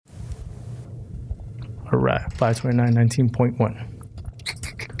All right, 529, 19.1.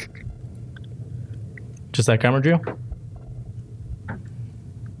 Just that camera, Gio?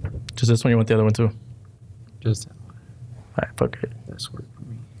 Just this one? You want the other one too? Just All right, fuck it. that's work for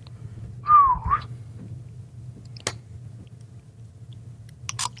me.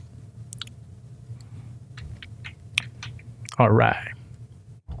 All right.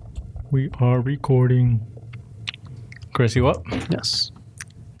 We are recording. Chris, you up? Yes.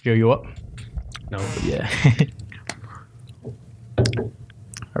 Gio, you up? No, but yeah.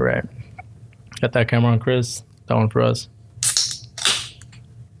 All right. Got that camera on, Chris. That one for us.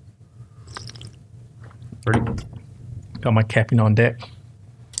 Ready? Got my caffeine on deck.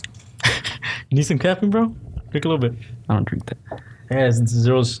 You need some caffeine, bro? Drink a little bit. I don't drink that. Yeah,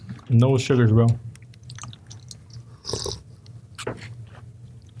 it's no sugars, bro.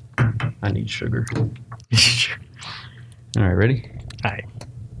 I need sugar. All right, ready? All right.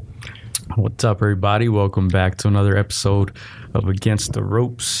 What's up, everybody? Welcome back to another episode of Against the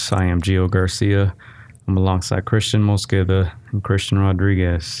Ropes. I am Gio Garcia. I'm alongside Christian Mosqueda and Christian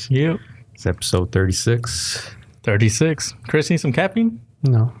Rodriguez. Yep. It's episode 36. 36. Chris, need some caffeine?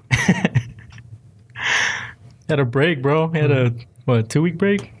 No. Had a break, bro. Had a, 2-week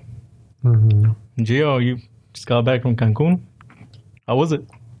break? Mm-hmm. Gio, you just got back from Cancun? How was it?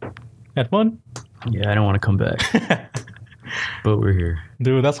 Had fun? Yeah, I don't want to come back. But we're here.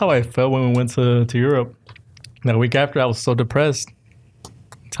 Dude, that's how I felt when we went to Europe. That week after, I was so depressed.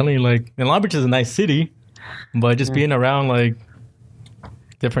 I'm telling you, like, and Long Beach is a nice city, but just being around, like,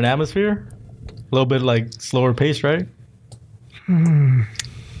 different atmosphere, a little bit, like, slower pace, right? Yeah,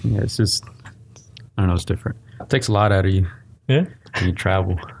 it's just, I don't know, it's different. It takes a lot out of you Yeah. when you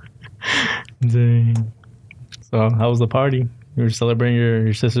travel. Dang. So, how was the party? You were celebrating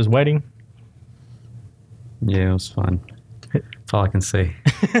your sister's wedding? Yeah, it was fun. That's all I can say.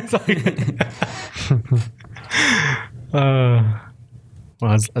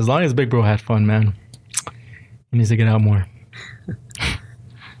 Well, as long as Big Bro had fun, man. He needs to get out more.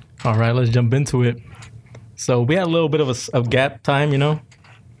 All right, let's jump into it. So we had a little bit of a gap time, you know.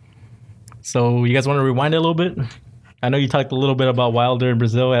 So you guys want to rewind it a little bit? I know you talked a little bit about Wilder in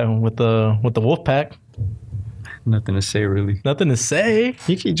Brazil with the Wolfpack. Nothing to say, really. Nothing to say.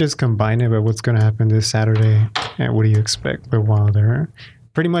 You can just combine it with what's going to happen this Saturday. And what do you expect with Wilder?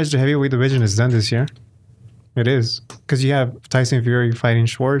 Pretty much the heavyweight division is done this year. It is. Because you have Tyson Fury fighting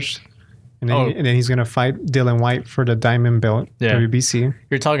Schwartz. And then he's going to fight Dylan White for the Diamond Belt, WBC.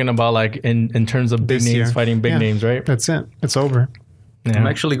 You're talking about like in terms of big This names year. fighting big names, right? That's it. It's over. Yeah. I'm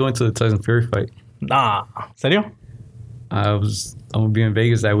actually going to the Tyson Fury fight. Nah. Serio? I'm going to be in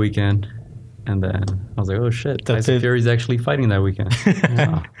Vegas that weekend. And then I was like, oh, shit. Tyson Fury's actually fighting that weekend.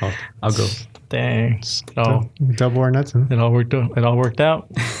 I'll go. Dang. Oh, Double or nothing. it all worked out.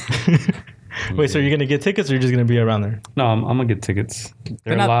 Wait, so you're gonna get tickets, or you're just gonna be around there? No, I'm gonna get tickets.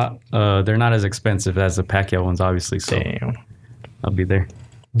 They're not as expensive as the Pacquiao ones, obviously. So Damn. I'll be there.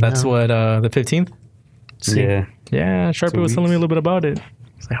 That's what the 15th. Yeah. Yeah, Sharpie was telling me a little bit about it.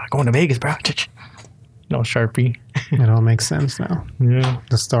 He's like, I'm going to Vegas, bro. No, Sharpie. It all makes sense now. Yeah,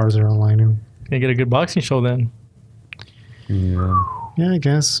 The stars are aligning. gonna get a good boxing show then. Yeah. Yeah, I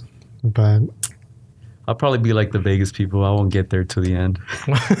guess. But I'll probably be like the Vegas people. I won't get there to the end.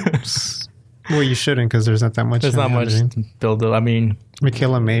 well, you shouldn't because there's not that much. There's not much build up. I mean,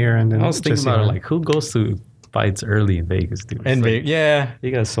 Michaela Mayer and then I was thinking Jesse about it, Hart. like, who goes to fights early in Vegas, dude? and It's like, yeah,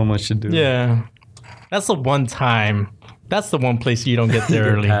 you got so much to do. yeah. That's the one time. That's the one place you don't get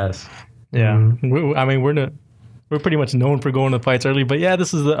there early. Pass. Yeah, we're pretty much known for going to fights early, but yeah,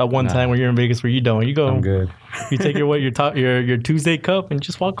 this is a one time where you're in Vegas where you don't. You go. I'm good. You take your Tuesday cup and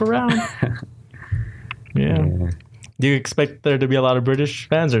just walk around. Yeah. Do you expect there to be a lot of British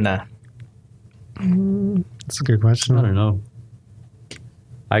fans or not? That's a good question. I don't know.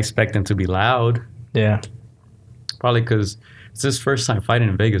 I expect them to be loud. Yeah. Probably because it's his first time fighting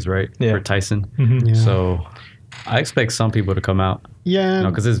in Vegas, right? Yeah. For Tyson. Mm-hmm. Yeah. So I expect some people to come out. Yeah.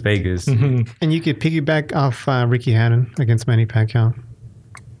 Because it's Vegas. Mm-hmm. And you could piggyback off Ricky Hatton against Manny Pacquiao.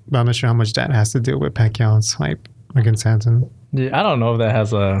 But I'm not sure how much that has to do with Pacquiao's hype against Hatton. Yeah, I don't know if that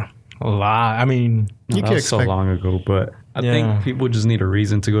has a lot. I mean, You That could was so expect long ago, but I Yeah. think people just need a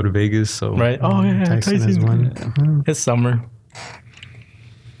reason to go to Vegas. So right? Oh yeah, Tyson has Tyson. won. Mhm. It's summer.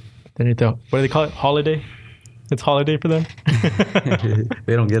 They need to. What do they call it? Holiday. It's holiday for them.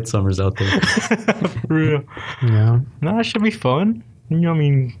 they don't get summers out there. For real. Yeah. No, it should be fun. You know, I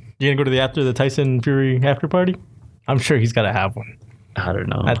mean, you gonna go to the Tyson Fury after party? I'm sure he's got to have one. I don't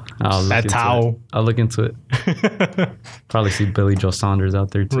know. That towel. I'll look into it. Probably see Billy Joe Saunders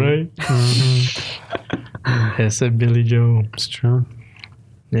out there too. Right? Mm-hmm. I said Billy Joe. It's true.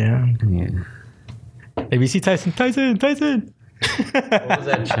 Yeah. Yeah. If you see Tyson. What was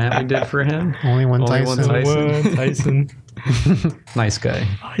that chant we did for him? Only one Tyson. Tyson. Nice guy.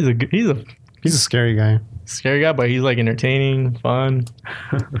 Oh, he's a scary guy. Scary guy, but he's like entertaining, fun.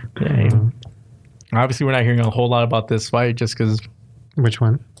 Yeah. Obviously, we're not hearing a whole lot about this fight just because. Which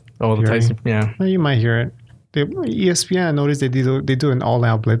one? Oh, the Tyson. Yeah. Well, you might hear it. ESPN, I noticed they do an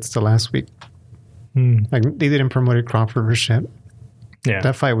all-out blitz the last week. Like they didn't promote it Crawford for shit. Yeah.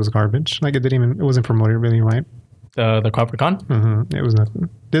 That fight was garbage. Like it wasn't promoted really right. The Crawford Con? Mm-hmm. It was nothing.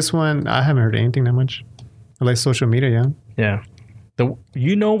 This one, I haven't heard anything that much. Like social media, yeah. Yeah.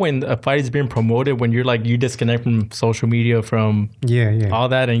 When a fight is being promoted, when you're like, you disconnect from social media, from all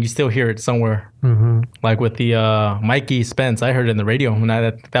that, and you still hear it somewhere. Mm-hmm. Like with the Mikey Spence, I heard it in the radio. And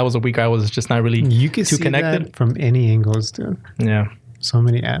that was a week I was just not really too connected. That from any angles, dude. Yeah. So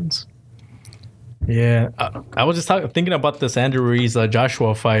many ads. Yeah. I was just thinking about this Andrew Ruiz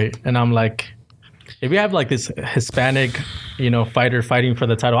Joshua fight, and I'm like, if you have like this Hispanic, fighter fighting for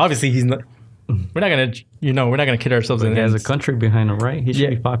the title, obviously he's not. We're not gonna kid ourselves. He has a country behind him, right? He should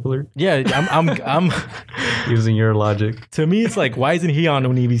be popular. Yeah, I'm using your logic. To me, it's like, why isn't he on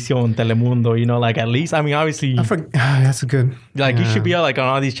Univision, Telemundo? Like at least, I mean, obviously, that's a good. Like he should be like on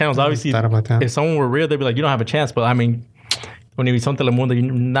all these channels. Obviously, thought about that. If someone were real, they'd be like, you don't have a chance. But I mean, Univision, Telemundo, you're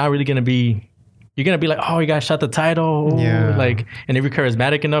not really gonna be. You're going to be like, oh, you guys shot the title. Yeah. Like, and if you're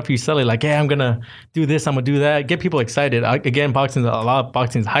charismatic enough, you sell it like, yeah, I'm going to do this. I'm going to do that. Get people excited. Again, a lot of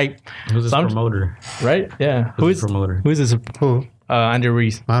boxing's hype. Who's this promoter? Right? Yeah. Who's the promoter? Who is this? Who? Andrew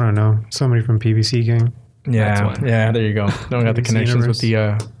Ruiz. I don't know. Somebody from PBC gang. Yeah. Yeah, there you go. Don't got the connections with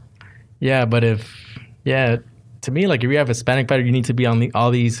the... to me, like, if you have a Hispanic fighter, you need to be on all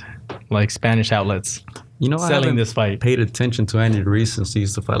these, like, Spanish outlets. Selling this fight. Paid attention to Andy Ruiz since he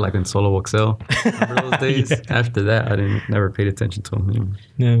used to fight like in Solo Excel. Remember those days? After that, I never paid attention to him.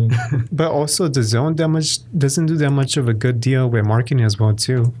 Yeah. But also, the Zone doesn't do that much of a good deal with marketing as well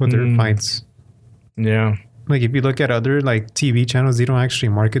too with their fights. Yeah. Like if you look at other like TV channels, they don't actually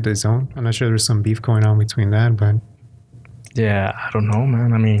market the Zone. I'm not sure there's some beef going on between that, but yeah, I don't know,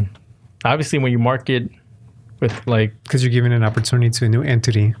 man. I mean, obviously, when you market. With like, because you're giving an opportunity to a new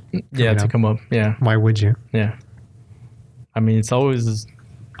entity. To come up. Yeah. Why would you? Yeah. I mean, it's always.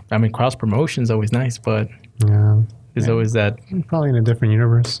 I mean, cross promotion is always nice, but there's always that. Probably in a different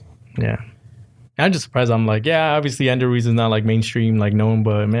universe. Yeah. I'm just surprised. I'm like, yeah, obviously Andrew Ruiz is not like mainstream, like known,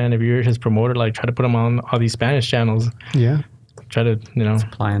 but man, if you're his promoter, like try to put him on all these Spanish channels. Yeah. Try to,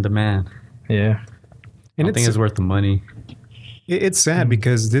 supply and demand. Yeah. And I think it's worth the money. It's sad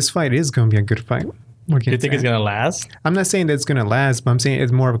because this fight is going to be a good fight. Do you think it's going to last? I'm not saying that it's going to last, but I'm saying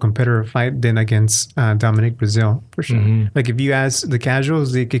it's more of a competitive fight than against Dominic Brazil, for sure. Mm-hmm. Like, if you ask the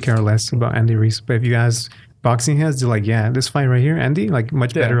casuals, they could care less about Andy Ruiz. But if you ask boxing heads, they're like, yeah, this fight right here, Andy, like,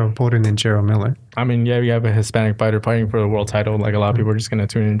 much better opponent than Gerald Miller. I mean, yeah, you have a Hispanic fighter fighting for the world title. Like, a lot of people are just going to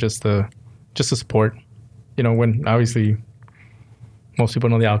tune in just to support. When, obviously, most people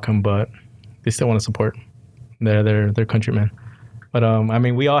know the outcome, but they still want to support their countrymen. But, I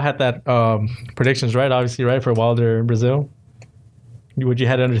mean, we all had that predictions, right? Obviously, right? For Wilder in Brazil. Would you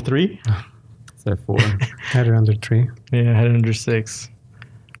had it under 3? Is that 4? Had it under 3. Yeah, I had it under 6.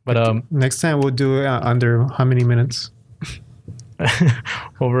 But next time we'll do it under how many minutes?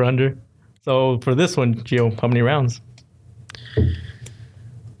 Over under. So for this one, Gio, how many rounds?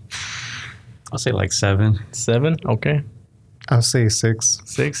 I'll say like 7. 7? Okay. I'll say 6.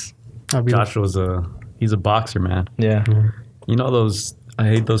 6? Joshua's he's a boxer, man. Yeah. I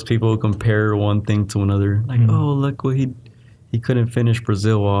hate those people who compare one thing to another. Like, oh, look what he couldn't finish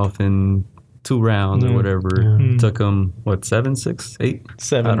Brazil off in 2 rounds or whatever. Yeah. Took him, 7, 6, 8?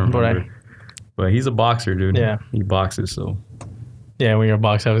 7. I don't remember. Right. But he's a boxer, dude. Yeah. He boxes, so. Yeah, when you're a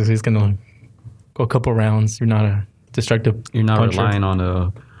boxer, obviously he's going to go a couple rounds. You're not a destructive You're not puncher. relying on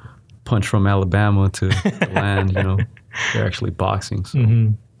a punch from Alabama to land, They're actually boxing. So.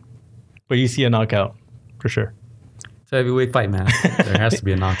 Mm-hmm. But you see a knockout, for sure. It's a heavyweight fight, man. There has to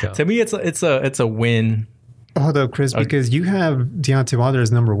be a knockout. To me, it's a win. Hold up, Chris, because you have Deontay Wilder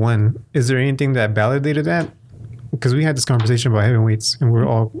as number 1. Is there anything that validated that? Because we had this conversation about heavyweights, and we're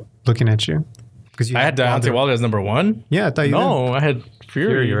all looking at you. I had Deontay Wilder as number 1? Yeah, I thought you did. No, I had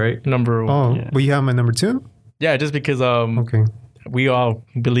Fury, right? Number 1. Oh, but you have him at number 2? Yeah, just because okay. We all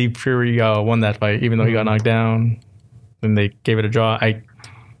believe Fury won that fight, even though he got knocked down. Then they gave it a draw.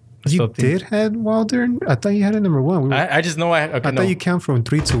 You did have Wilder? I thought you had it number 1. I just know I thought you count from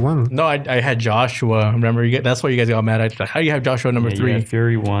 3 to 1. No, I had Joshua. Remember, that's why you guys got mad. How do you have Joshua number 3? You had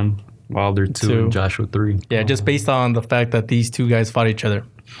Fury 1, Wilder 2, and Joshua 3. Yeah, just based on the fact that these 2 guys fought each other.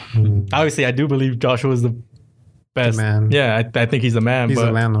 Obviously, I do believe Joshua is the best. The man. Yeah, I think he's the man. He's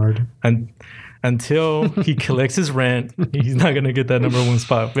a landlord. And until he collects his rent, he's not gonna get that number one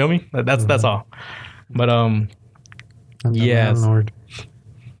spot. Feel me? That's all. But yes, landlord.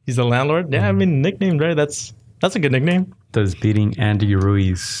 He's a landlord. Yeah, I mean nickname, right? That's a good nickname. Does beating Andy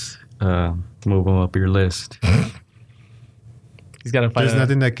Ruiz move him up your list? He's got to fight. There's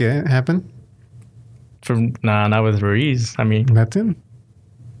nothing that can happen. Not with Ruiz. I mean, nothing.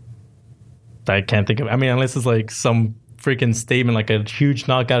 I can't think of. I mean, unless it's like some freaking statement, like a huge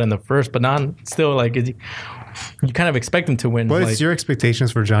knockout in the first, but not still like you kind of expect him to win. What like, is your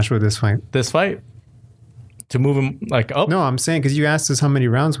expectations for Joshua this fight? To move him like up. No, I'm saying because you asked us how many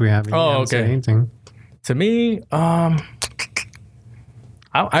rounds we have. And you haven't said anything. To me, I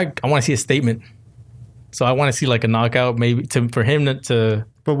want to see a statement. So I want to see like a knockout, maybe for him to.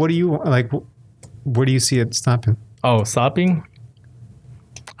 But what do you like? Where do you see it stopping? Oh, stopping.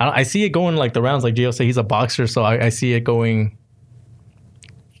 I see it going like the rounds, like Gio said, he's a boxer, so I see it going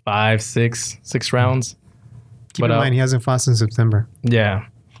 5, 6 rounds. Keep in mind he hasn't fought since September. Yeah,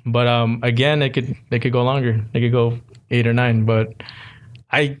 but again, it could go longer. It could go 8 or 9. But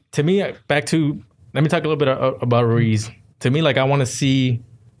let me talk a little bit about Ruiz. To me, like I want to see,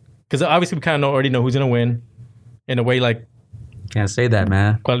 because obviously we kind of already know who's gonna win. In a way, like can't say that,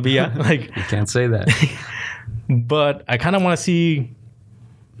 man. ¿Cuál vía? Like you can't say that. But I kind of want to see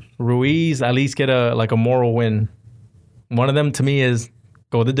Ruiz at least get a moral win. One of them to me is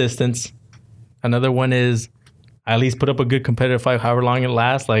go the distance. Another one is at least put up a good competitive fight, however long it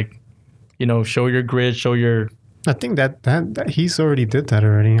lasts. Like, show your grit, show your. I think that he's already did that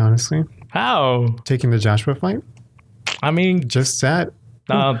already. Honestly, how taking the Joshua fight? I mean, just that.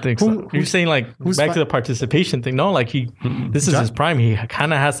 I don't think so. You're saying like back to the participation thing? No, like this is his prime. He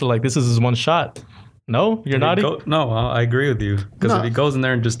kind of has to like this is his one shot. No, you're not. No, I agree with you. Because if he goes in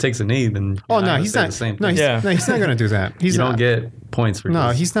there and just takes a knee, then he's not. The same thing. He's not going to do that. You don't get points for. No,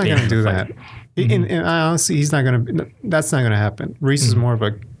 he's not going to do that. And honestly, he's not going to. That's not going to happen. Reese is more of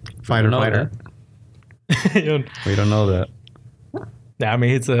a fighter. We don't know that. Yeah, I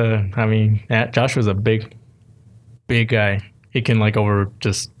mean, Joshua's a big guy. He can like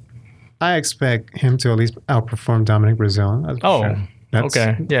I expect him to at least outperform Dominic Brazil. Sure.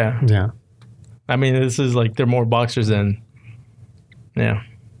 Okay, yeah. Yeah. I mean, this is like they're more boxers than, yeah.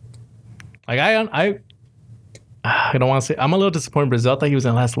 Like I don't want to say I'm a little disappointed. Brazil, I thought he was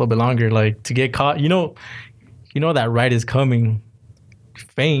gonna last a little bit longer. Like to get caught, that right is coming.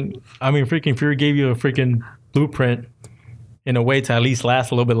 Faint. I mean, freaking Fury gave you a freaking blueprint in a way to at least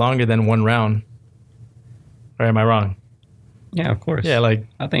last a little bit longer than one round. Or am I wrong? Yeah, of course. Yeah, like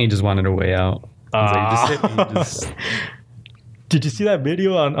I think he just wanted a way out. Did you see that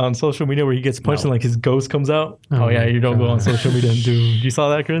video on social media where he gets punched and like his ghost comes out? Oh yeah, you don't go on social media and do. You saw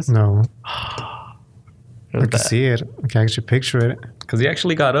that, Chris? No. I can see it. I can actually picture it. Because he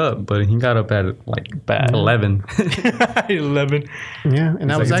actually got up, but he got up at like 11. 11. Yeah,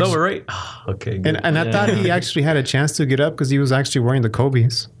 and I was it's actually over, right? Okay, good. And I thought he actually had a chance to get up because he was actually wearing the Kobe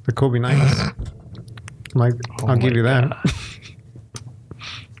Nikes. Like, I'll give you that.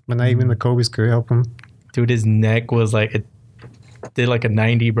 But not even the Kobe's could help him. Dude, his neck was like, it did like a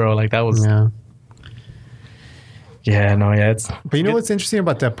 90, bro. Like, that was... Yeah. Yeah, no, yeah. But you know what's interesting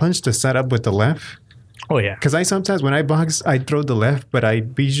about that punch to set up with the left? Oh, yeah. Because I sometimes, when I box, I throw the left, but I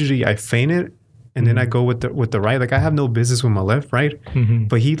feint it, and then I go with the right. Like, I have no business with my left, right? Mm-hmm.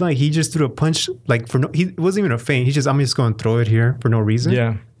 But he just threw a punch, like, it wasn't even a feint. I'm just going to throw it here for no reason.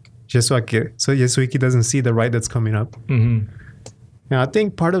 Yeah. Just so he doesn't see the right that's coming up. Mm-hmm. Now I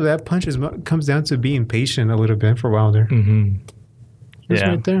think part of that punch comes down to being patient a little bit for Wilder. Mm-hmm. Just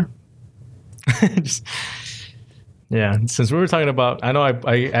right there. Yeah. Since we were talking about, I know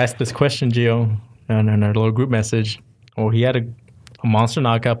I asked this question, Gio, in our little group message. Well, he had a monster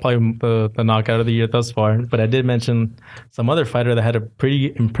knockout, probably the knockout of the year thus far. But I did mention some other fighter that had a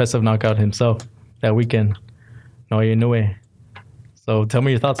pretty impressive knockout himself that weekend. Naoya Inoue. So tell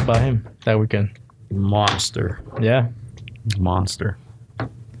me your thoughts about him that weekend. Monster. Yeah. Monster.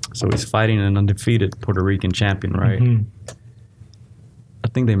 So he's fighting an undefeated Puerto Rican champion, right? Mm-hmm. I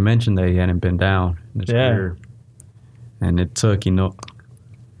think they mentioned that he hadn't been down in his career. And it took, Naoya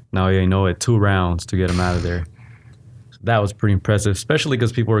Inoue 2 rounds to get him out of there. So that was pretty impressive, especially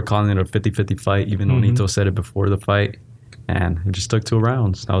because people were calling it a 50-50 fight, even though Nito said it before the fight. And it just took 2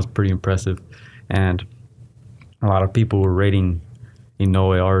 rounds. That was pretty impressive. And a lot of people were rating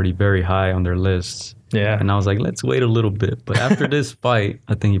Inoue already very high on their lists. Yeah. And I was like, let's wait a little bit. But after this fight,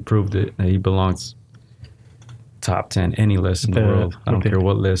 I think he proved it. That he belongs top 10, any list in the world. I don't care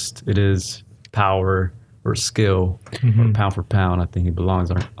what list it is, power or skill or pound for pound. I think he belongs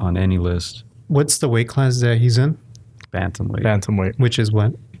on any list. What's the weight class that he's in? Bantamweight. Bantamweight. Which is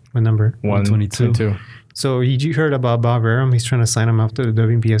what? What number? 122. So you heard about Bob Arum? He's trying to sign him up to the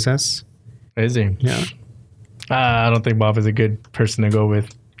WBSS. Is he? Yeah. I don't think Bob is a good person to go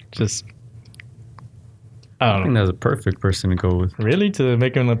with. Just, I I don't think know. that's a perfect person to go with. Really? To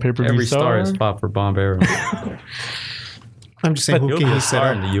make him a pay-per-view Every star? star is fought for Bob Arum. I'm just saying, But who He'll can be he a set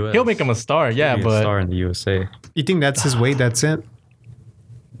star in up? the U.S. He'll make him a star, yeah, He'll be a but star in the USA. You think that's his weight? That's it?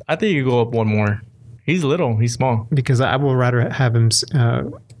 I think you go up one more. He's little. He's small. Because I would rather have him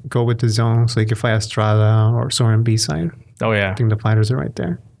go with the zone so he can fight Estrada or Soren B-side. Oh, yeah. I think the fighters are right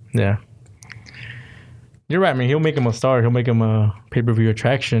there. Yeah. You're right, man. He'll make him a star. He'll make him a pay-per-view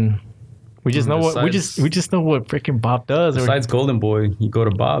attraction. We just know what we just know what freaking Bob does. Besides Golden Boy, you go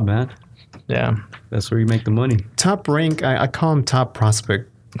to Bob, man. Yeah. That's where you make the money. Top rank, I call him top prospect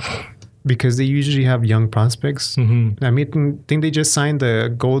because they usually have young prospects. Mm-hmm. I mean, think they just signed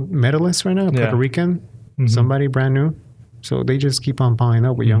the gold medalist right now, Yeah. Puerto Rican, Mm-hmm. somebody brand new. So they just keep on piling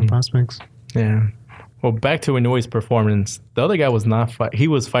up with young prospects. Yeah. Well, back to Inouye's performance. The other guy was not he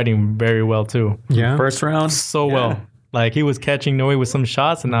was fighting very well too. Yeah. First round, So well. Like he was catching Inoue with some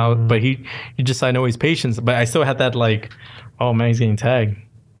shots and now but he just saw Inouye's patience. But I still had that like, oh man, he's getting tagged.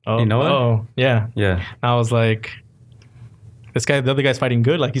 Oh, Inoue? oh yeah. yeah. And I was like, the other guy's fighting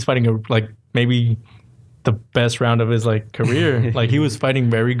good. Like he's fighting maybe the best round of his like career. Like he was fighting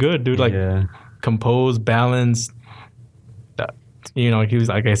very good, dude. Like yeah. composed, balanced. He was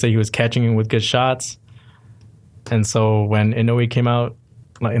like I said, he was catching him with good shots. And so when Inoue came out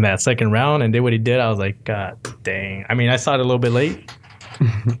like in that second round and did what he did, I was like, God dang. I mean, I saw it a little bit late, a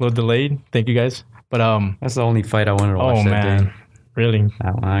little delayed. Thank you guys. But That's the only fight I wanted to watch oh that man, day. really?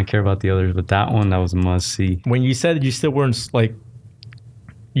 That one, I don't care about the others, but that one, that was a must see. When you said you still weren't like,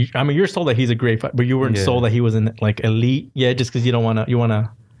 I mean, you're sold that he's a great fighter, but you weren't Yeah. sold that he was in like elite. Yeah, just because you want to.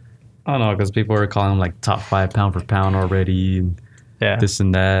 I don't know, because people were calling him like top 5 pound for pound already, and Yeah. this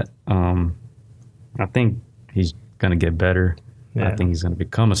and that. I think he's gonna get better. Yeah. I think he's gonna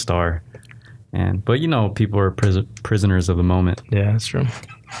become a star. But people are prisoners of the moment. Yeah, that's true.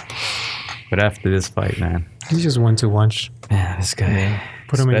 But after this fight, man, He's just one to watch. man, this guy.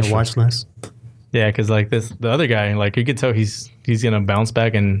 Put him in the special. watch list. Yeah, because like the other guy, like you could tell he's gonna bounce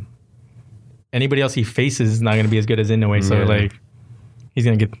back, and anybody else he faces is not gonna be as good as Inoue. So Yeah. like he's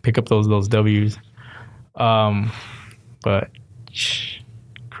gonna pick up those W's. But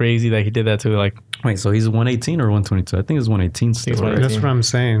crazy that he did that too. Like Wait, so he's 118 or 122? I think it's 118 still, He's right? 118. That's what I'm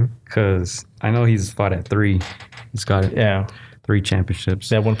saying. Because I know he's fought at 3. He's got yeah, 3 championships.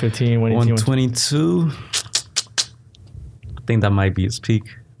 that 115, 118, 122. I think that might be his peak.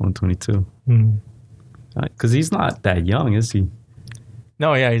 122. Because he's not that young, is he?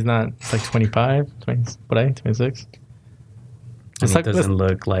 No, yeah, he's not. It's like 25, 20, what I 26. And it doesn't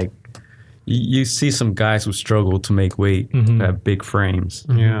look like. You see some guys who struggle to make weight, who have big frames.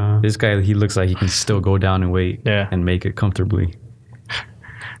 Yeah. This guy, he looks like he can still go down in weight Yeah. and make it comfortably.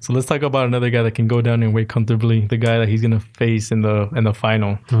 So let's talk about another guy that can go down and weight comfortably. The guy that he's gonna face in the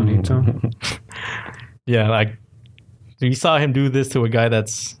final. No need to. Yeah, like you saw him do this to a guy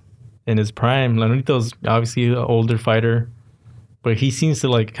that's in his prime. Lanonito's obviously an older fighter, but he seems to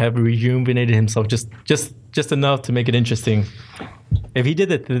like have rejuvenated himself just enough to make it interesting. If he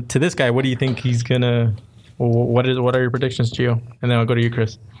did it to this guy, what do you think he's gonna? What are your predictions, Gio? And then I'll go to you,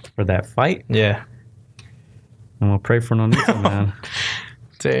 Chris. For that fight, Yeah. I'm going to pray for Nonito, man.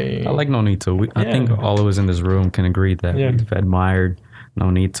 Dang. I like Nonito. I Yeah. think all of us in this room can agree that Yeah. we've admired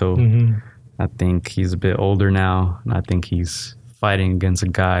Nonito. Mm-hmm. I think he's a bit older now, and I think he's fighting against a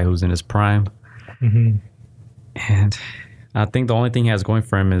guy who's in his prime. Mm-hmm. And I think the only thing he has going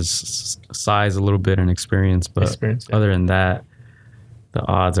for him is size a little bit and experience. But Experience, yeah. other than that, the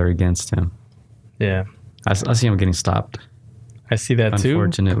odds are against him. Yeah. I see him getting stopped, I see that too.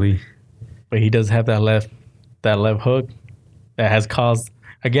 unfortunately. But he does have that left hook that has caused,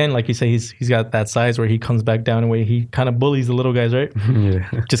 again, like you say, he's got that size where he comes back down and weight. He kind of bullies the little guys, right? Yeah.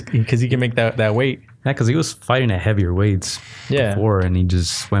 Just because he can make that weight. Yeah, because he was fighting at heavier weights Yeah. before, and he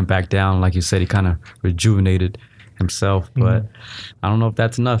just went back down. Like you said, he kind of rejuvenated himself. But I don't know if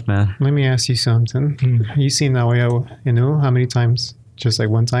that's enough, man. Let me ask you something. You seen Naoya Inoue how many times? Just like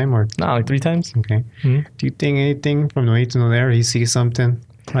one time or? Nah, like 3 times. Okay. Mhm. Do you think anything from Noito there? He sees something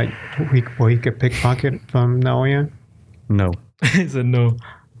like he could pickpocket from Naoya? No. He said no.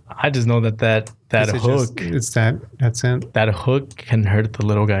 I just know that Is it hook, just- that's it. that hook can hurt the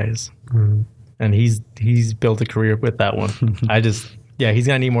little guys. Mm. And he's built a career with that one. He's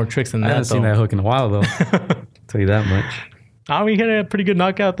gonna need more tricks than I that. haven't seen that hook in a while, though. Tell you that much. Oh, he had a pretty good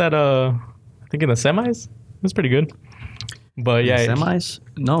knockout that I think in the semis. It was pretty good. But yeah, semis?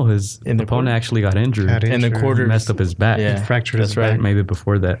 No, his opponent quarter? actually got injured. In the quarter, He messed up his back. Yeah, He fractured his that's right. back. Maybe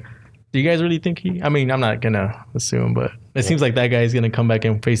before that. Do you guys really think he? I mean, I'm not gonna assume, but it seems like that guy's gonna come back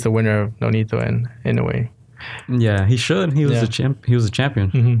and face the winner of Nonito in a way. Yeah, he should. He was Yeah. a champ. He was a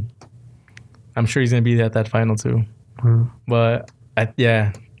champion. Mm-hmm. I'm sure he's gonna be at that final too. But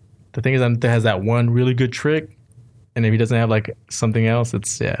the thing is, Nonito has that one really good trick, and if he doesn't have like something else,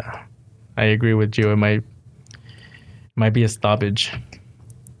 it's I agree with Gio. It might be a stoppage.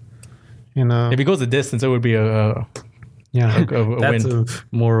 You know, If he goes the distance, it would be a That's win. a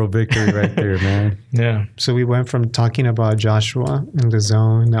moral victory right there, man. Yeah. so we went from talking about Joshua in the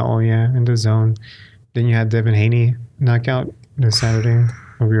zone, in the zone. Then you had Devin Haney knockout this Saturday,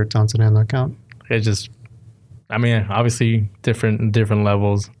 over your Tanzania knockout. It just, I mean, obviously different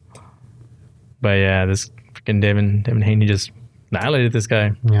levels. But yeah, this freaking Devin Haney just annihilated this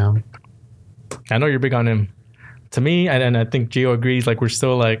guy. Yeah. I know you're big on him. To me, and I think Gio agrees, like we're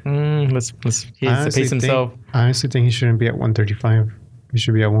still like, let's he has to pace himself. I honestly think he shouldn't be at 135. He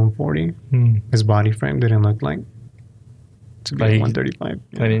should be at 140. His body frame didn't look like to be Like at he-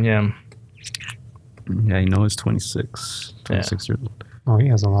 135. I mean, yeah. Yeah, you know, he's 26 years old. Oh, he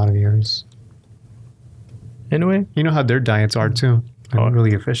has a lot of years. Anyway, You know how their diets are too. They're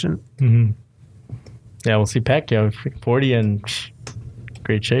really efficient. yeah, we'll see Pacquiao 40 and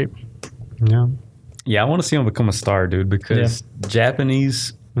great shape. Yeah. Yeah, I want to see him become a star, dude, because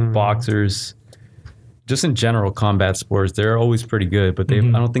Japanese boxers, just in general, combat sports, they're always pretty good, but I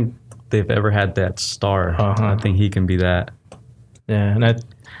don't think they've ever had that star. I think he can be that. Yeah, and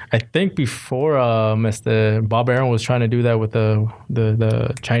I think before Mr. Bob Arum was trying to do that with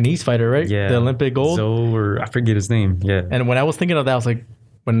the Chinese fighter, right? Yeah. The Olympic gold. Or I forget his name. Yeah. And when I was thinking of that, I was like,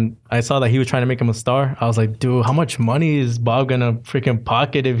 when I saw that he was trying to make him a star, I was like, dude, how much money is Bob gonna freaking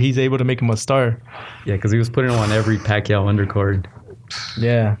pocket if he's able to make him a star? Yeah, because he was putting him on every Pacquiao undercard.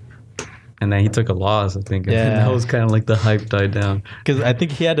 Yeah. And then he took a loss, I think. Yeah. And that was kind of like the hype died down. Because I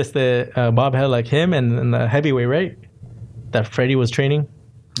think he had this, Bob had like him and the heavyweight, right? That Freddie was training.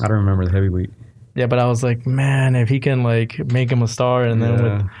 I don't remember the heavyweight. Yeah, but I was like, man, if he can like make him a star, and then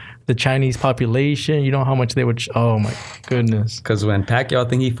Yeah. with the Chinese population, you know how much they would. Oh my goodness. Because when Pacquiao, I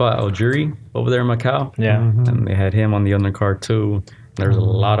think he fought Algieri over there in Macau. Yeah. And they had him on the undercard too. There was a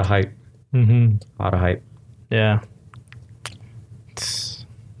lot of hype. Mm-hmm. A lot of hype. Yeah.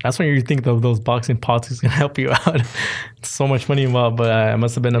 That's when you think those boxing pots is gonna help you out. So much money involved, but it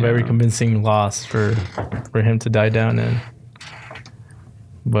must have been a very convincing loss for him to die down in.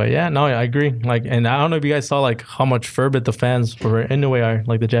 But yeah, no, I agree. Like, and I don't know if you guys saw like how much fervent the fans were in the way are.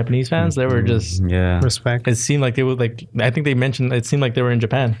 Like the Japanese fans, they were just. Yeah. Respect. It seemed like they were like. I think they mentioned it seemed like they were in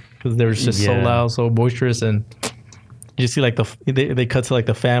Japan because they were just so loud, so boisterous, and you see like they cut to like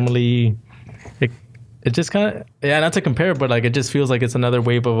the family. It just kind of not to compare, but like it just feels like it's another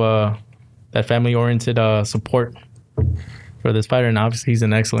wave of that family oriented support for this fighter, and obviously he's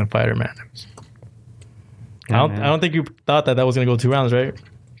an excellent fighter, man. I don't think you thought that was gonna go 2 rounds, right?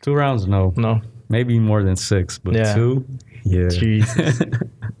 2 rounds, no. Maybe more than 6, but 2, yeah. Jesus.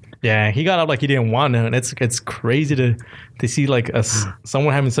 Yeah, he got up like he didn't want to, and it's crazy to see like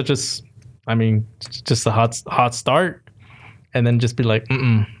someone having such just a hot start, and then just be like,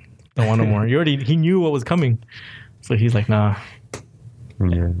 don't want no more. He knew what was coming, so he's like, nah.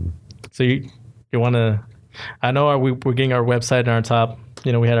 Yeah. So you want to? I know we're getting our website and our top.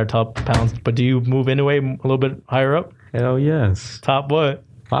 You know, we had our top pounds, but do you move anyway a little bit higher up? Hell yes. Top what?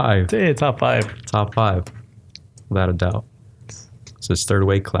 5. Yeah, top 5. Top 5. Without a doubt. It's his 3rd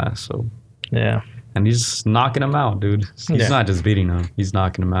weight class, so. Yeah. And he's knocking him out, dude. He's not just beating him. He's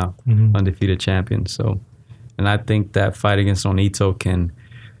knocking him out. Undefeated champion, so. And I think that fight against Nonito can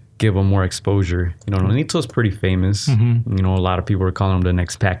give him more exposure. You know, Nonito's pretty famous. You know, a lot of people are calling him the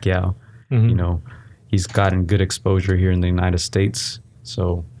next Pacquiao. You know, he's gotten good exposure here in the United States.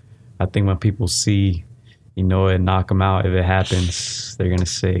 So I think when people see, you know, it knock him out, if it happens, they're going to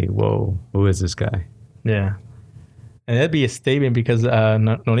say, whoa, who is this guy? Yeah. And that'd be a statement because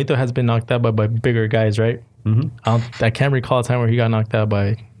Nonito has been knocked out by bigger guys, right? I can't recall a time where he got knocked out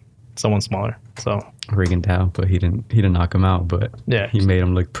by someone smaller. So Regan Dow, but he didn't knock him out, but he made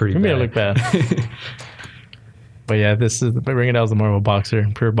him look pretty bad. He made him look bad. But yeah, Regan Dow was more of a boxer,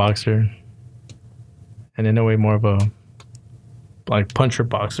 pure boxer. And in a way more of a like puncher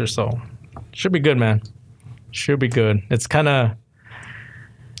boxer, so should be good, man. Should be good. It's kind of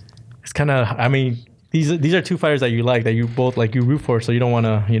I mean, these are 2 fighters that you like, that you both like, you root for, so you don't want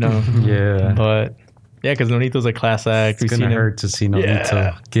to, you know. Yeah. But yeah, because Nonito's a class act. It's gonna hurt to see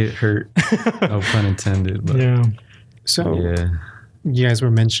Nonito get hurt. No pun intended. But So you guys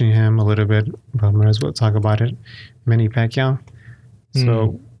were mentioning him a little bit, but might as well talk about it. Manny Pacquiao.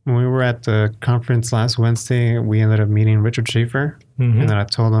 So when we were at the conference last Wednesday, we ended up meeting Richard Schaefer, and then I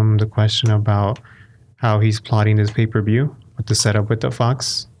told him the question about how he's plotting his pay-per-view with the setup with the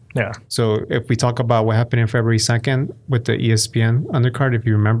Fox. Yeah. So if we talk about what happened in February 2nd with the ESPN undercard, if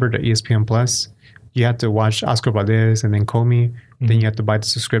you remember the ESPN Plus, you had to watch Oscar Valdez and then Comey. Then you have to buy the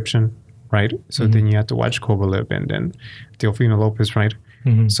subscription, right? So then you have to watch Kovalev and then Teofimo Lopez, right?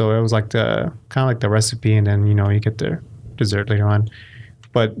 So it was like the kind of like the recipe, and then you get the dessert later on.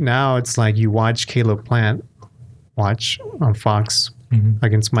 But now it's like you watch Caleb Plant watch on Fox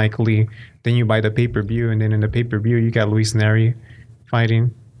against Mike Lee. Then you buy the pay-per-view, and then in the pay-per-view you got Luis Neri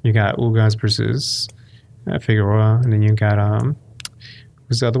fighting. You got Ugas versus Figueroa, and then you got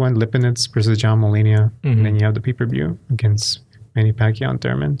who's the other one? Lipinets versus John Molina, and then you have the pay-per-view against Manny Pacquiao and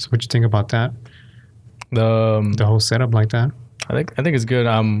Thurman. So what you think about that? The whole setup like that. I think it's good.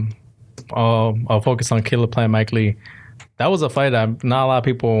 I'll focus on Caleb Plant, Mike Lee. That was a fight that not a lot of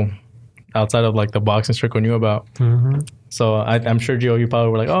people outside of like the boxing circle knew about. So I'm sure, Gio, you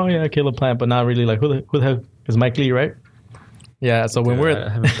probably were like, oh yeah, Caleb Plant, but not really like who the heck is Mike Lee, right? Yeah. So when I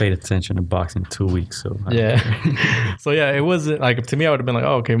haven't paid attention to boxing in 2 weeks, so yeah. So yeah, it wasn't like, to me, I would have been like,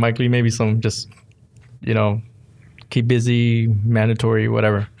 oh, okay, Mike Lee, maybe some just keep busy, mandatory,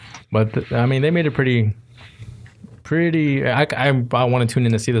 whatever. But I mean, they made it pretty. I want to tune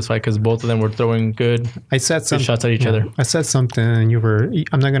in to see this fight because both of them were throwing good shots at each other. I said something, and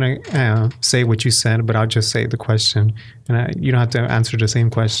I'm not gonna say what you said, but I'll just say the question, and you don't have to answer the same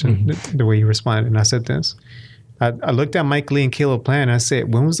question the way you responded. And I said this. I looked at Mike Lee and Caleb Plant, and I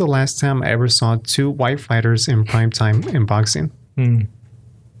said, when was the last time I ever saw two white fighters in prime time in boxing?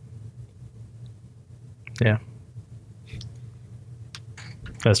 Yeah.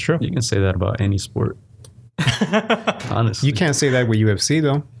 That's true. You can say that about any sport. Honestly. You can't say that with UFC,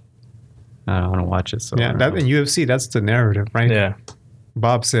 though. I don't watch it. So yeah, that in UFC, that's the narrative, right? Yeah.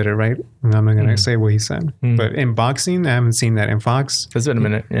 Bob said it, right? And I'm not going to say what he said. But in boxing, I haven't seen that. In Fox, it's been a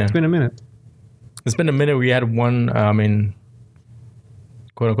minute. Yeah. It's been a minute. It's been a minute. We had one,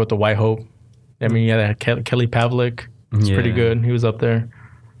 quote unquote, the White Hope. I mean, yeah, Kelly Pavlik. It's pretty good. He was up there.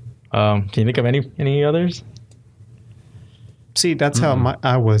 Can you think of any others? See, that's how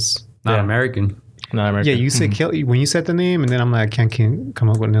I was. Not American. Not American. Yeah, you said Kelly when you said the name, and then I'm like, I can't come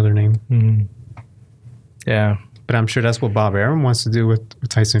up with another name. Yeah. But I'm sure that's what Bob Arum wants to do with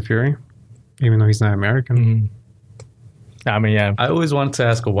Tyson Fury, even though he's not American. I mean, yeah. I always wanted to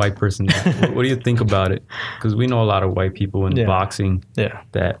ask a white person that. What do you think about it? Because we know a lot of white people in boxing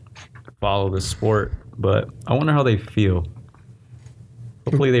that follow the sport, but I wonder how they feel.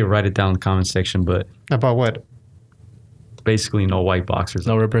 Hopefully they write it down in the comment section, but... About what? Basically no white boxers.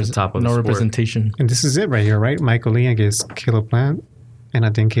 No representation. And this is it right here, right? Michael Lee against Caleb Plant. And I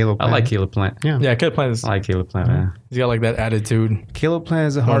think Caleb Plant. I like Caleb Plant. Yeah, Caleb Plant is... I like Caleb Plant, man. He's got like that attitude. Caleb Plant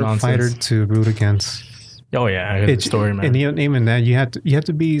is a hard fighter to root against. Oh, yeah. I heard the story, man. And even that, you have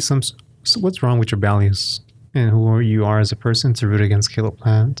to be what's wrong with your values and who you are as a person to root against Caleb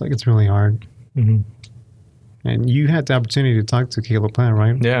Plant? It's like, it's really hard. And you had the opportunity to talk to Caleb Plant,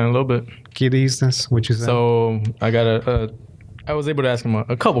 right? Yeah, a little bit. Which is so I was able to ask him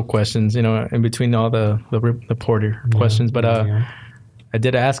a couple questions, in between all the reporter questions. But I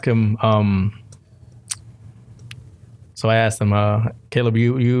did ask him. So I asked him, Caleb,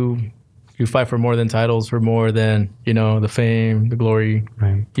 you fight for more than titles, for more than the fame, the glory.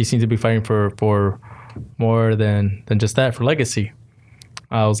 Right. You seem to be fighting for more than just that, for legacy.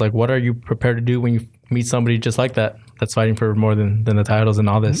 I was like, what are you prepared to do when you meet somebody just like that, that's fighting for more than the titles and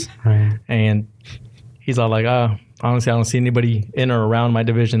all this? Right. And he's all like, honestly, I don't see anybody in or around my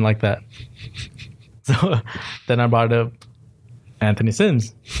division like that. So then I brought up Anthony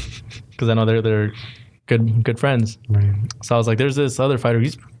Sims, because I know they're good friends. Right. So I was like, there's this other fighter.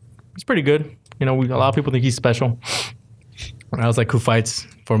 He's pretty good. A lot of people think he's special. And I was like, who fights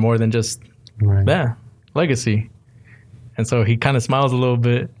for more than just legacy? And so he kind of smiles a little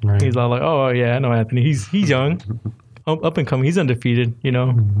bit. Right. He's all like, oh, yeah, I know Anthony. He's young, up and coming. He's undefeated,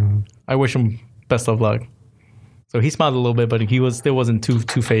 I wish him best of luck. So he smiled a little bit, but he still wasn't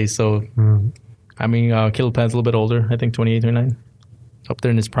two-faced. So, I mean, Caleb Plant's a little bit older. I think 28, 29. Up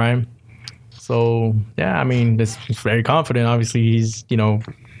there in his prime. So, yeah, I mean, he's very confident. Obviously, he's, he's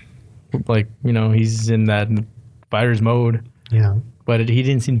in that fighter's mode. Yeah. But he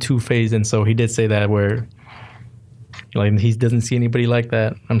didn't seem two-faced. And so he did say that where... Like, he doesn't see anybody like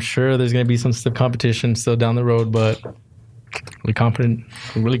that. I'm sure there's going to be some stiff competition still down the road, but really confident.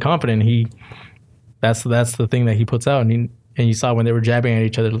 That's the thing that he puts out. And you saw when they were jabbing at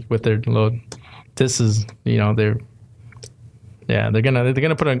each other with their little disses, Yeah, they're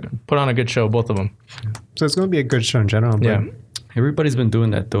gonna put on a good show, both of them. So it's gonna be a good show in general. But Yeah. Everybody's been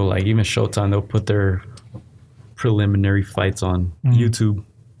doing that though. Like even Showtime, they'll put their preliminary fights on YouTube.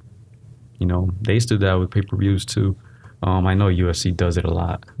 You know, they used to do that with pay-per-views too. I know UFC does it a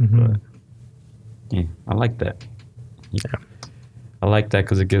lot, but yeah, I like that. Yeah. I like that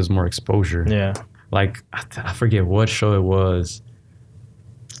because it gives more exposure. Yeah. Like I forget what show it was.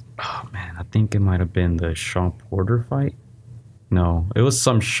 Oh man, I think it might have been the Sean Porter fight. No, it was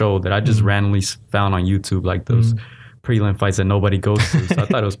some show that I just randomly found on YouTube, like those prelim fights that nobody goes to. So I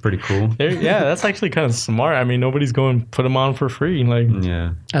thought it was pretty cool. Yeah, that's actually kind of smart. I mean, nobody's going to put them on for free. Like,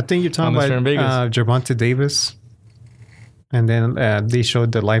 Yeah. I think you're talking about Gervonta Davis. And then they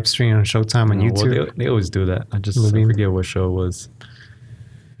showed the live stream on Showtime on YouTube. Well, they always do that. I forget what show it was.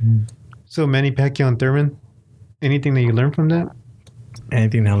 So Manny Pacquiao and Thurman. Anything that you learned from that?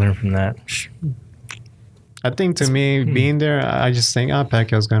 anything I learned from that. I think to me, being there, I just think,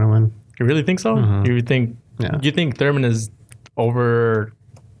 Pacquiao's gonna win. You really think so? You think? Yeah. You think Thurman is over?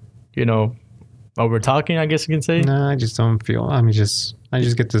 Over talking, I guess you can say. No, I just don't feel. I just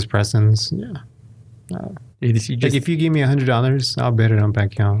get this presence. Yeah. You just, Like if you give me $100, I'll bet it on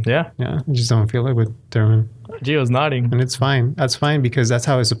Pacquiao. yeah. Yeah, I just don't feel it with Thurman. Gio's nodding. And it's fine. That's fine because that's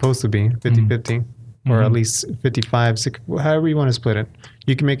how it's supposed to be, 50-50. Or at least 55, 60, however you want to split it.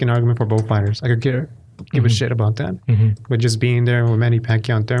 You can make an argument for both fighters. I could give a shit about that. But just being there with Manny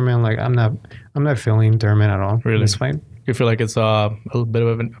Pacquiao and Thurman, like I'm not feeling Thurman at all. Really? It's fine. You feel like it's a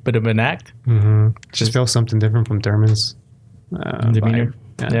bit of an act? Just feel something different from Thurman's demeanor.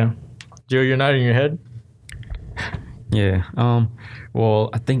 vibe. Yeah. Gio, you're nodding your head? Yeah.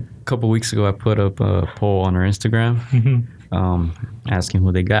 Well, I think a couple weeks ago I put up a poll on our Instagram asking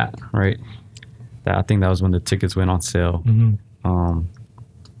who they got, right? I think that was when the tickets went on sale.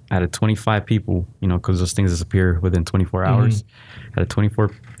 Out of 25 people, because those things disappear within 24 hours, out of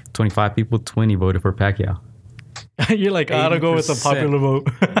 25 people, 20 voted for Pacquiao. You're like, I don't go with the popular vote.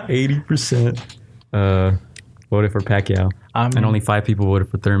 80% voted for Pacquiao. And only 5 people voted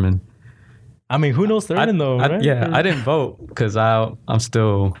for Thurman. I mean, who knows Thurman though, right? Yeah, I didn't vote because I'm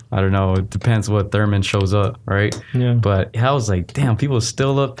still, I don't know, it depends what Thurman shows up, right? Yeah. But I was like, damn, people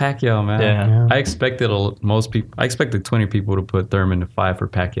still love Pacquiao, man. Yeah. I expected 20 people to put Thurman to 5 for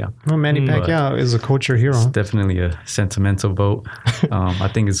Pacquiao. Well, Manny Pacquiao is a culture hero. It's definitely a sentimental vote. I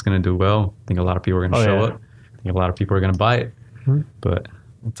think it's going to do well. I think a lot of people are going to show up. I think a lot of people are going to buy it. But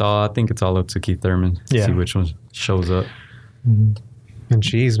I think it's all up to Keith Thurman to see which one shows up. And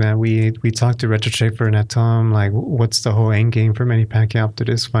geez, man, we talked to Retro Schaefer and I told him, like, what's the whole end game for Manny Pacquiao after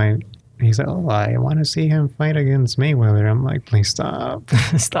this fight? And he's like, I want to see him fight against Mayweather. I'm like, please stop.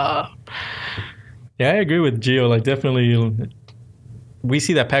 Stop. Yeah, I agree with Gio. Like, definitely, we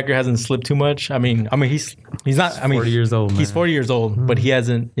see that Pacquiao hasn't slipped too much. I mean, he's not. 40 years old, man. He's 40 years old, but he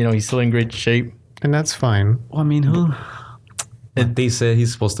hasn't. He's still in great shape. And that's fine. Well, I mean, they said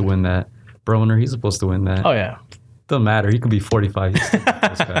he's supposed to win that. Broner, he's supposed to win that. Oh yeah. Doesn't matter. He could be 45. He's still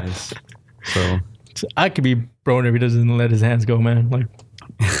those guys. So I could be Broner if he doesn't let his hands go, man. Like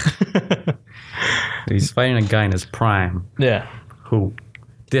he's fighting a guy in his prime. Yeah. Who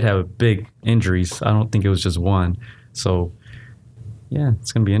did have big injuries. I don't think it was just one. So yeah,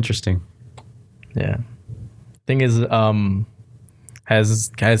 it's gonna be interesting. Yeah. Thing is,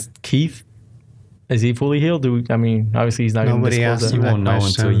 has Keith? Is he fully healed? Obviously he's not. Nobody asked. You won't know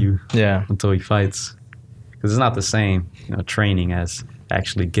until he fights. Because it's not the same, training as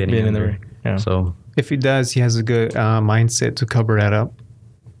actually getting in there. Yeah. So if he does, he has a good mindset to cover that up.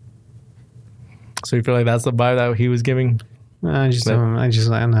 So you feel like that's the vibe that he was giving? I'm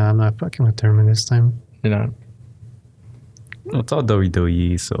not fucking with Thurman this time. It's all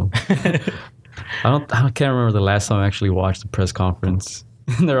WWE, so I can't remember the last time I actually watched the press conference.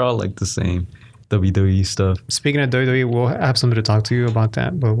 They're all like the same WWE stuff. Speaking of WWE, we'll have something to talk to you about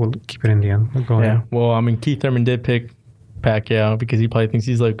that, but we'll keep it in the end. We'll go ahead. Well, Keith Thurman did pick Pacquiao because he probably thinks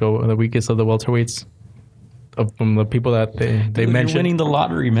he's like the weakest of the welterweights from the people that they mentioned. You're winning the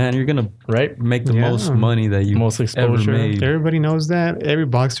lottery, man. You're gonna make the most money that you most exposure. Ever made. Everybody knows that. Every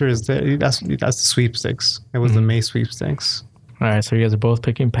boxer is there. That's the sweepstakes. It was the May sweepstakes. All right, so you guys are both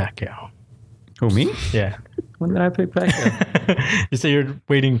picking Pacquiao. Who, me? Yeah. When did I pick Pacquiao? You say you're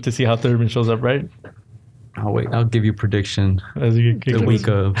waiting to see how Thurman shows up, right? I'll wait. I'll give you a prediction As you get the week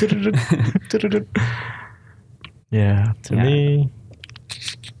of. Yeah, to me.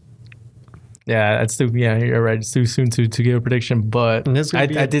 Yeah, it's too. Yeah, you're right. It's too soon to give a prediction, but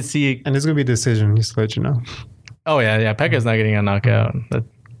I did see. And it's gonna be a decision. Just to let you know. Oh yeah. Pacquiao's not getting a knockout.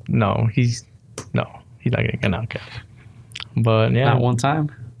 He's not getting a knockout. But yeah, Not one time.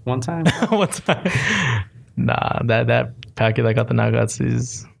 One time. One time. Nah, that Pacquiao that got the knockouts.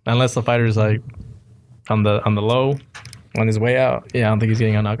 Is unless the fighter's like on the low, on his way out. Yeah, I don't think he's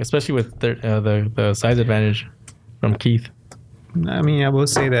getting a knockout, especially with the size advantage from Keith. I mean, I will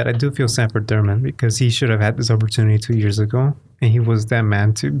say that I do feel sad for Thurman because he should have had this opportunity 2 years ago, and he was that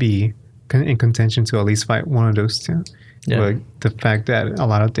man to be in contention to at least fight one of those two. Yeah. But the fact that a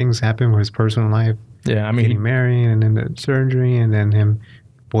lot of things happened with his personal life, yeah, I mean, getting married and then the surgery and then him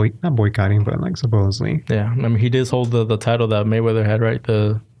not boycotting, but like supposedly. Yeah, I mean, he did hold the title that Mayweather had, right?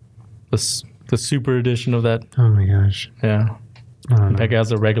 The super edition of that. Oh my gosh. Yeah.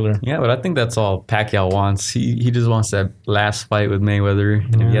 Pacquiao's a regular. Yeah, but I think that's all Pacquiao wants. He just wants that last fight with Mayweather.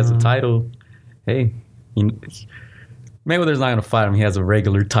 And if he has a title, hey, Mayweather's not going to fight him. He has a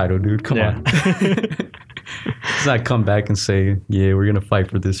regular title, dude. Come on. He's not come back and say, yeah, we're going to fight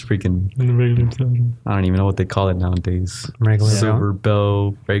for this freaking... regular title. I don't even know what they call it nowadays. Regular Silver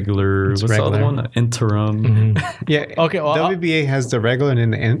belt, regular... What's the other one? Interim. Mm-hmm. Yeah. Okay. Well, WBA has the regular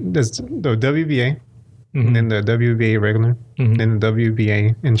and then there's the WBA. Mm-hmm. Then the WBA regular, mm-hmm. then the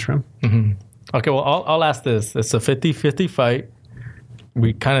WBA interim. Mm-hmm. Okay, well, I'll ask this. It's a 50-50 fight.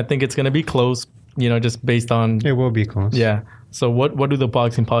 We kind of think it's going to be close, just based on... It will be close. Yeah. So what do the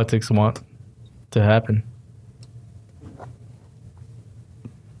boxing politics want to happen?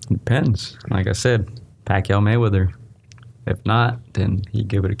 Depends. Like I said, Pacquiao Mayweather. If not, then he'd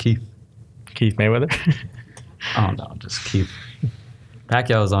give it to Keith. Keith Mayweather? Oh, no, just Keith.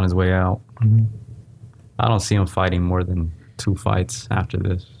 Pacquiao is on his way out. Mm-hmm. I don't see him fighting more than 2 fights after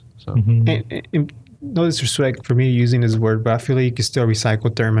this. So, and no disrespect for me using this word, but I feel like you can still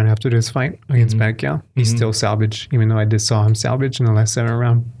recycle Thurman after this fight against Pacquiao. He's still salvage, even though I did saw him salvage in the last 7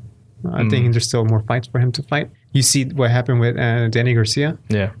 round. I think there's still more fights for him to fight. You see what happened with Danny Garcia?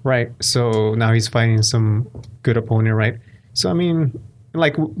 Yeah. Right. So now he's fighting some good opponent, right? So, I mean,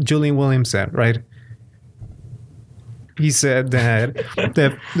 like Julian Williams said, right? He said that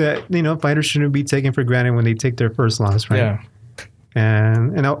fighters shouldn't be taken for granted when they take their first loss, right? Yeah.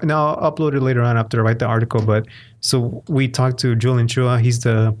 And I'll upload it later on after I write the article. But so we talked to Julian Chua. He's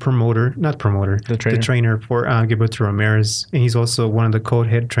the trainer for Gilberto Ramirez, and he's also one of the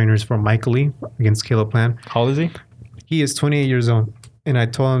co-head trainers for Mike Lee against Caleb Plant. How old is he? He is 28 years old, and I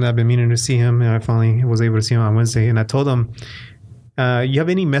told him that I've been meaning to see him, and I finally was able to see him on Wednesday. And I told him, "You have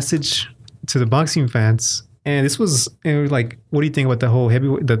any message to the boxing fans?" And it was like, what do you think about the whole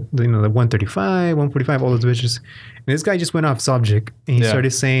heavyweight, the 135, 145, all those divisions? And this guy just went off subject, and he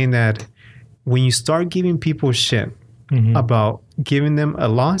started saying that when you start giving people shit about giving them a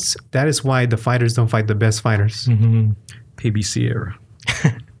loss, that is why the fighters don't fight the best fighters. Mm-hmm. PBC era.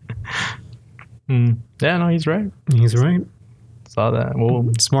 Yeah, no, he's right. He's right. Saw that. Well,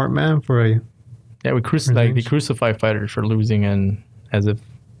 smart man for a... Yeah, they crucify fighters for losing, and as if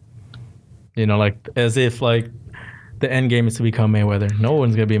the end game is to become Mayweather. No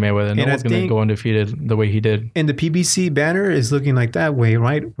one's going to be Mayweather. No one's going to go undefeated the way he did. And the PBC banner is looking like that way,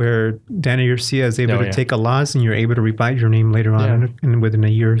 right? Where Danny Garcia is able to take a loss and you're able to revive your name later on within a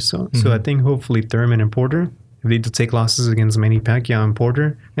year or so. Mm-hmm. So I think hopefully Thurman and Porter, if they do take losses against Manny Pacquiao and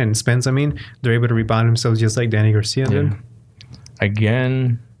Porter and Spence, they're able to rebound themselves just like Danny Garcia did.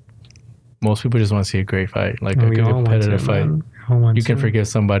 Again, most people just want to see a great fight, like a good competitive fight. You can forgive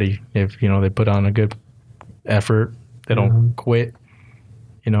somebody if, they put on a good effort. They don't quit,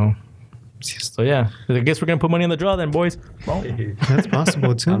 So, yeah. I guess we're going to put money on the draw then, boys. Well, that's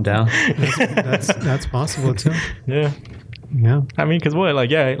possible, too. I'm down. That's possible, too. Yeah. Yeah. Because what? Like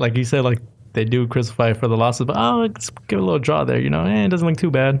you said, they do crucify for the losses, but, let's give a little draw there, it doesn't look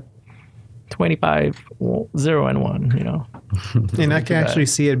too bad. 25-0-1, And I can actually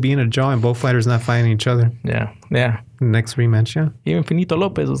see it being a draw and both fighters not fighting each other. Yeah. Yeah. Next rematch, yeah. Even Finito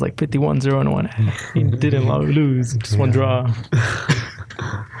Lopez was like 51-0-1. He didn't lose. Just one draw.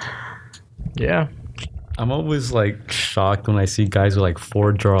 Yeah. I'm always shocked when I see guys with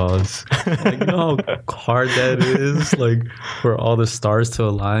 4 draws. You know how hard that is? For all the stars to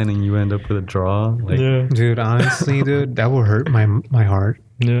align and you end up with a draw. Dude, honestly, that will hurt my heart.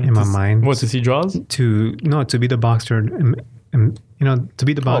 Yeah, in my mind. What, to see draws? To be the boxer and to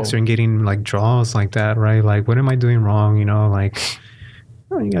be the boxer and getting draws like that, right? What am I doing wrong? You gotta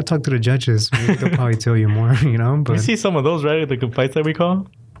talk to the judges. Maybe they'll probably tell you more, But you see some of those, right? The good fights that we call?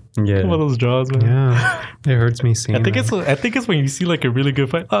 Yeah. Some of those draws, man. Yeah. It hurts me seeing I think it's when you see a really good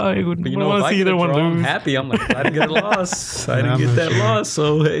fight. I wouldn't want to see either one lose. I'm happy. I'm I didn't get a loss. I didn't get that loss.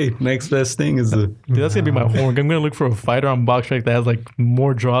 So, hey, next best thing is Dude, that's going to be my homework. I'm going to look for a fighter on BoxRec that has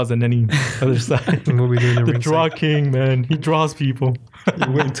more draws than any other side. We'll be doing the draw king, man. He draws people.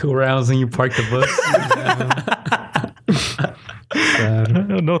 You win 2 rounds and you park the bus.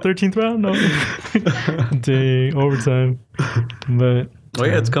 Sad. No 13th round? No. Dang, overtime. But oh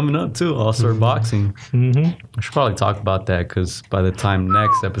yeah, it's coming up too. All-Star Boxing. mm-hmm. I should probably talk about that because by the time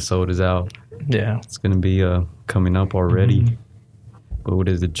next episode is out, Yeah. it's gonna be coming up already. Mm-hmm. But what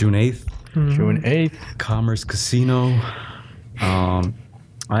is it? June 8th. June 8th. Commerce Casino.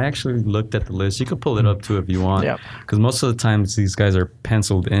 I actually looked at the list. You could pull it up too if you want. Yeah. Because most of the times these guys are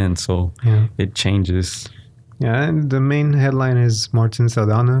penciled in, so Yeah. it changes. Yeah, and the main headline is Martin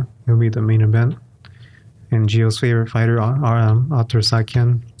Saldana. He'll be the main event. And Gio's favorite fighter, Artur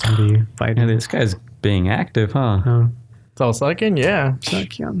Sakian, will be fighting. And this guy's being active, huh? So second, yeah.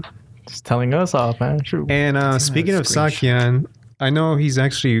 Sakian. Just telling us off, man. True. And speaking of Sakian, I know he's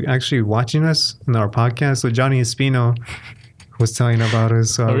actually watching us in our podcast. So Johnny Espino was telling about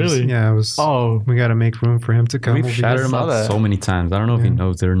us. So really? We got to make room for him to come. We've shouted him out so many times. I don't know if he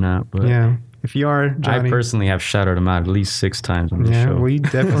knows it or not, but yeah. If you are, Johnny, I personally have shouted him out at least 6 times on the show. Well, you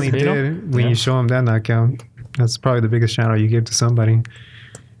definitely did when you show him that knockout. That's probably the biggest shout out you gave to somebody.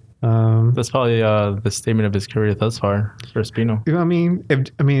 That's probably the statement of his career thus far for Espino.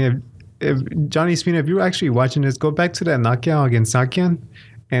 If Johnny Espino, if you're actually watching this, go back to that knockout against Sakian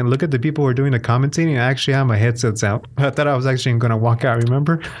and look at the people who are doing the commentating. I actually have my headsets out. I thought I was actually going to walk out,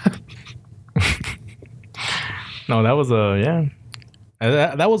 remember? No, that was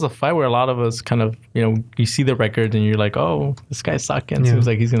that was a fight where a lot of us kind of, you see the record and you're like, oh, this guy's Sakian. Seems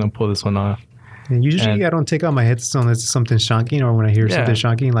like he's going to pull this one off. And usually I don't take out my headsets unless it's something shocking or when I hear something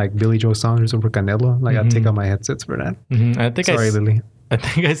shocking like Billy Joe Saunders over Canelo. Like I take out my headsets for that. Mm-hmm. Lily. I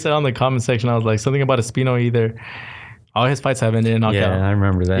think I said on the comment section, I was like, something about Espino either. All his fights have ended in knockout. Yeah, I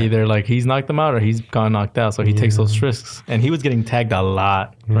remember that. Either like he's knocked them out or he's gone knocked out. So he takes those risks. And he was getting tagged a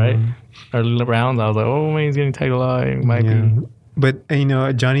lot, right? Early rounds, I was like, oh man, he's getting tagged a lot. It might be. But,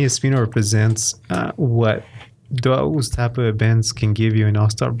 Johnny Espino represents what those type of events can give you in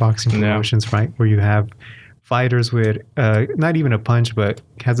all-star boxing promotions, right? Where you have fighters with not even a punch, but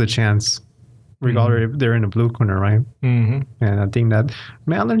has a chance, regardless if they're in the blue corner, right? Mm-hmm. And I think that,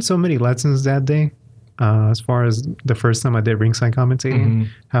 I learned so many lessons that day. As far as the first time I did ringside commentating,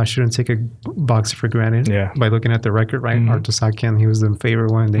 how I shouldn't take a boxer for granted by looking at the record, right? Artur Sakian, he was the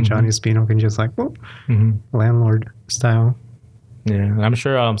favorite one. Then Johnny Espino can just like, landlord style. Yeah, I'm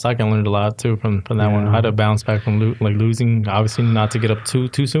sure Sakian learned a lot too from that one. How to bounce back from losing, obviously not to get up too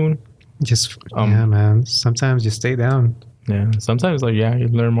soon. Just man. Sometimes you stay down. Yeah, sometimes you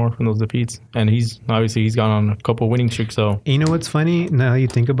learn more from those defeats, and he's gone on a couple winning streaks. So you know what's funny? Now you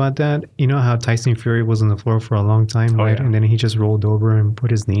think about that. You know how Tyson Fury was on the floor for a long time, right? Yeah. And then he just rolled over and put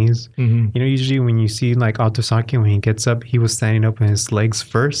his knees. Mm-hmm. Usually when you see like Artur Sakian, when he gets up, he was standing up on his legs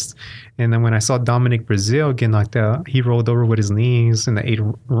first, and then when I saw Dominic Brazil get knocked out, he rolled over with his knees in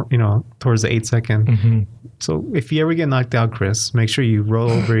the towards the 8 second. Mm-hmm. So if you ever get knocked out, Chris, make sure you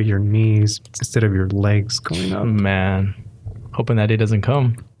roll over your knees instead of your legs going up. Man. Hoping that day doesn't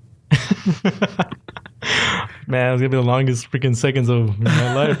come. Man, it's gonna be the longest freaking seconds of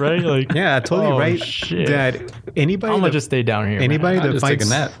my life, right? Like, yeah, totally right. Shit. That anybody. I'm gonna just stay down here. Anybody man. that fights.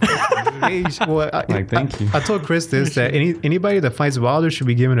 Take a nap. Thank you. I told Chris this that anybody that fights Wilder should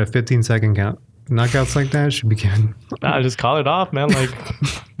be given a 15-second count. Knockouts like that should be given. Nah, just call it off, man. Like,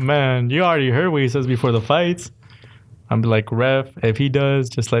 man, you already heard what he says before the fights. I'm like, ref, if he does,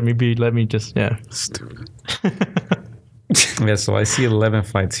 just let me just. Stupid. Yeah, so I see 11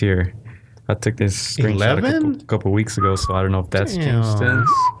 fights here. I took this screenshot a couple weeks ago, so I don't know if that's changed since.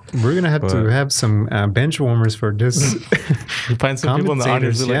 We're going to have some bench warmers for this. You find some people in the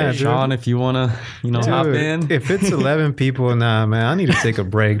audience. Yeah, Sean, if you want to, hop in. If it's 11 people, nah, man, I need to take a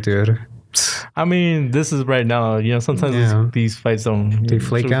break, dude. I mean, this is right now. Sometimes these fights don't... They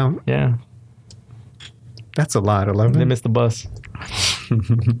flake out? Yeah. That's a lot, 11. They missed the bus.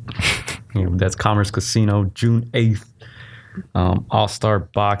 That's Commerce Casino, June 8th. All-Star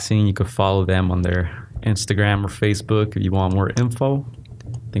Boxing. You can follow them on their Instagram or Facebook if you want more info.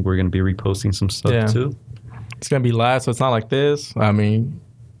 I think we're going to be reposting some stuff too. It's going to be live, so it's not like this. I mean,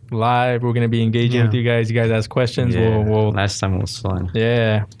 live. We're going to be engaging with you guys. You guys ask questions. Yeah. We'll last time it was fun.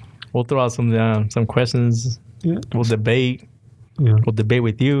 Yeah. We'll throw out some questions. Yeah. We'll debate. Yeah. We'll debate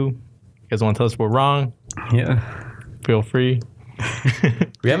with you. You guys want to tell us we're wrong? Yeah. Feel free.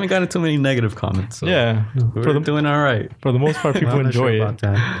 We haven't gotten too many negative comments. So we're doing all right. For the most part, people enjoy it.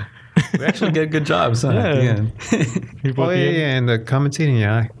 That. We actually get good jobs at the end. And the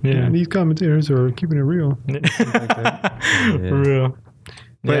commentating, these commentators are keeping it real. Like that. For real.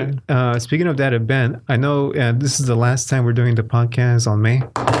 But speaking of that event, I know this is the last time we're doing the podcast on May.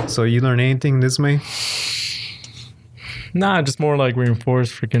 So you learn anything this May? Nah, just more like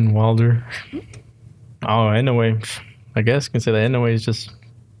reinforce freaking Wilder. Oh, anyway. I guess you can say that anyway is just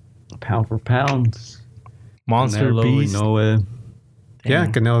Pound for pound. Monster Canelo, beast. we know it. Yeah,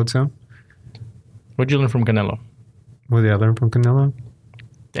 Canelo too. What'd you learn from Canelo? What did I learn from Canelo?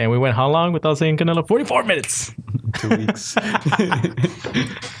 And we went how long without saying Canelo? 44 minutes. 2 weeks.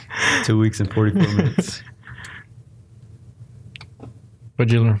 2 weeks and 44 minutes.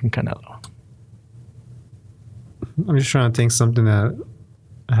 What'd you learn from Canelo? I'm just trying to think something that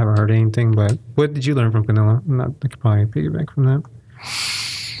I haven't heard anything, but what did you learn from Canelo? I could probably piggyback from that.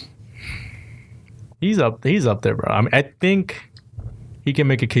 He's up there, bro. I mean, I think he can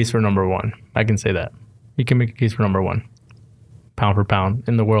make a case for number one. I can say that. He can make a case for number one. Pound for pound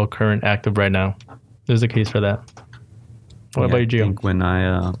in the world current active right now. There's a case for that. What about you, Gio? I think when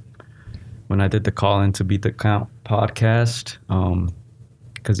I did the call in to Beat the Count podcast,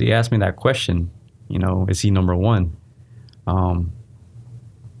 because he asked me that question, is he number one? I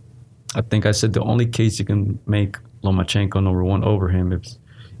think I said the only case you can make Lomachenko number one over him if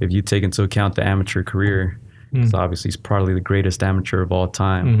you take into account the amateur career, because obviously he's probably the greatest amateur of all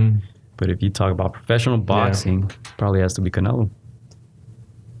time. Mm-hmm. But if you talk about professional boxing, probably has to be Canelo.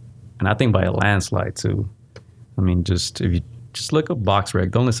 And I think by a landslide too. I mean, if you just look up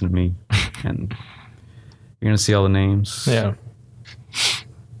BoxRec, don't listen to me, and you're gonna see all the names. Yeah.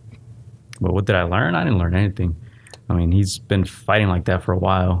 But what did I learn? I didn't learn anything. I mean, he's been fighting like that for a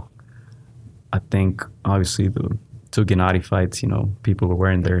while. I think obviously the two Gennady fights, people were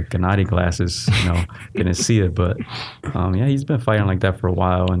wearing their Gennady glasses, didn't see it, but he's been fighting like that for a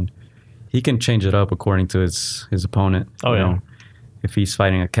while, and he can change it up according to his opponent. Oh, yeah. If he's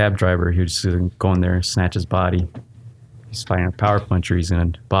fighting a cab driver, he's just going to go in there and snatch his body. He's fighting a power puncher, he's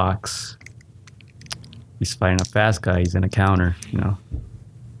going to box. He's fighting a fast guy, he's going to counter,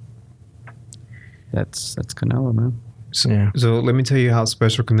 That's Canelo, man. So let me tell you how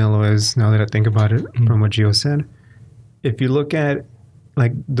special Canelo is now that I think about it from what Gio said. If you look at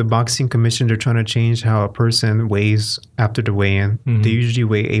like the boxing commission, they're trying to change how a person weighs after the weigh-in. They usually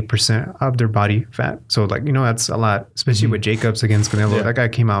weigh 8% of their body fat. So that's a lot, especially with Jacobs against Canelo. Yeah. That guy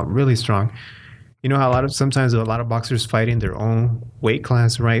came out really strong. You know how sometimes a lot of boxers fight in their own weight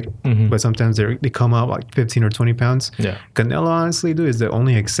class, right? But sometimes they come out like 15 or 20 pounds. Yeah. Canelo, honestly, dude, is the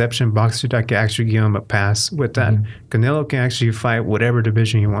only exception boxer that can actually give him a pass with that. Canelo can actually fight whatever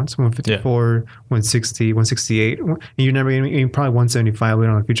division he wants, 154, 160, 168. And you're never even probably 175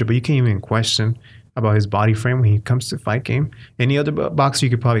 later on in the future, but you can't even question about his body frame when he comes to fight game. Any other boxer you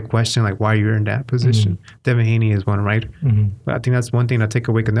could probably question, like, why you're in that position. Devin Haney is one, right? But I think that's one thing I take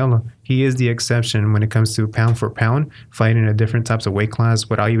away Canelo. He is the exception when it comes to pound for pound, fighting at different types of weight class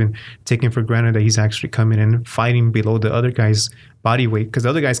without even taking for granted that he's actually coming in fighting below the other guy's body weight, because the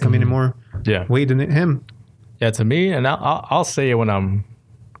other guys come in more weight than him. Yeah, to me, and I'll say it when I'm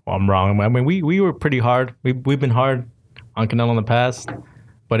wrong. I mean, we were pretty hard. We've been hard on Canelo in the past,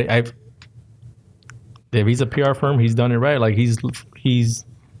 but if he's a PR firm, he's done it right. Like he's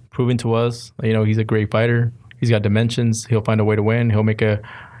proven to us, he's a great fighter. He's got dimensions. He'll find a way to win. He'll make a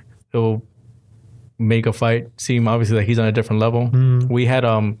fight seem obviously like he's on a different level. We had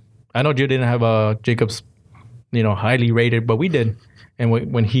I know Gio didn't have Jacobs, highly rated, but we did. And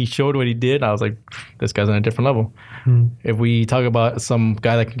when he showed what he did, I was like, this guy's on a different level. If we talk about some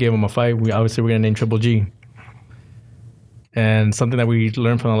guy that can give him a fight, we're gonna name Triple G. And something that we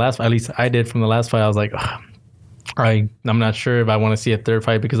learned from the last fight, at least I did from the last fight, I was like, I'm not sure if I want to see a third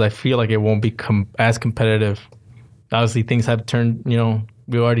fight because I feel like it won't be as competitive. Obviously, things have turned,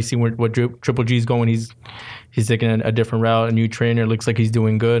 we already seen what Triple G's going. He's taking a different route, a new trainer. Looks like he's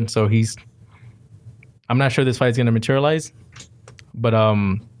doing good. So I'm not sure this fight is going to materialize. But, I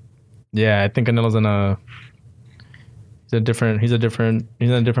think Canelo's he's in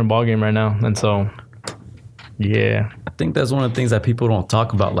a different ballgame right now. And so... yeah, I think that's one of the things that people don't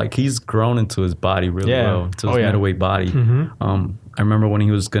talk about. Like, he's grown into his body really well, to his middleweight body. I remember when he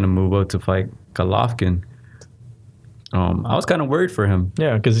was going to move up to fight Golovkin, I was kind of worried for him.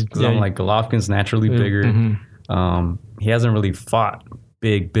 Yeah, because I'm like, Golovkin's naturally bigger. He hasn't really fought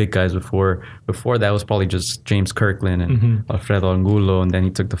big guys before. Before that was probably just James Kirkland and Alfredo Angulo, and then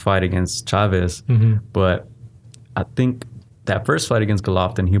he took the fight against Chavez. But I think that first fight against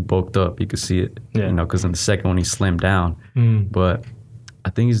Golovkin, he bulked up. You could see it, because in the second one he slimmed down. But I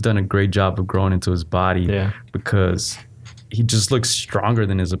think he's done a great job of growing into his body because he just looks stronger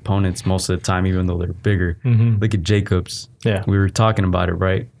than his opponents most of the time, even though they're bigger. Look at Jacobs. Yeah, we were talking about it,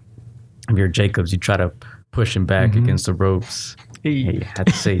 right? If you're Jacobs, you try to push him back against the ropes. Hey, I had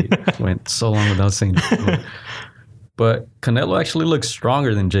to say it. Went so long without saying it. But Canelo actually looked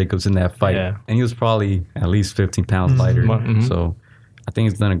stronger than Jacobs in that fight. Yeah. And he was probably at least 15 pounds lighter. So I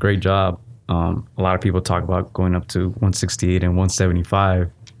think he's done a great job. A lot of people talk about going up to 168 and 175.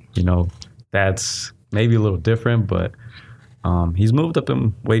 that's maybe a little different, but he's moved up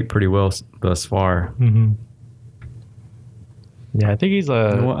in weight pretty well thus far. Mm-hmm. Yeah, I think he's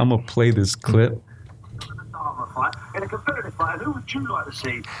I'm gonna play this clip. In a competitive fight, who would you like to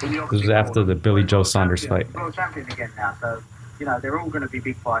see? This is after the Billy Joe Saunders fight. World champion again now, so they're all going to be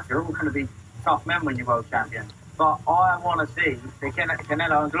big fights. They're all going to be tough men when you're world champion. But I want to see the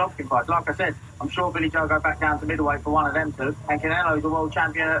Canelo and Golovkin fights. Like I said, I'm sure Billy Joe go back down to middleweight for one of them two, and Canelo's the world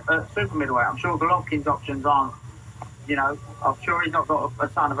champion at super middleweight. I'm sure Golovkin's options aren't. I'm sure he's not got a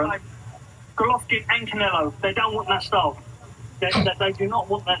ton of them. Golovkin and Canelo, they don't want that style. They do not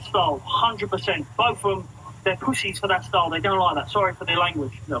want that style. 100%. Both of them. They're pussies for that style. They don't like that. Sorry for their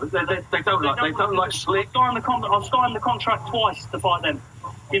language. No, they don't like slick. I've signed the contract twice to fight them.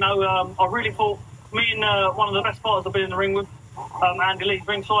 I really thought me and one of the best fighters I've been in the ring with, Andy Lee's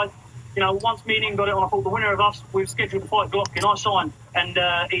ringside. Once me and him got it on, I thought the winner of us, we've scheduled to fight Golovkin. I signed, and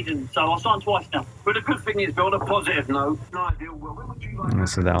he didn't. So I signed twice now. But the good thing is, on a positive note, so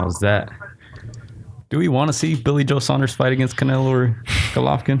that was that. Do we want to see Billy Joe Saunders fight against Canelo or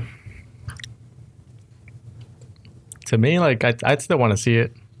Golovkin? To me, I'd still want to see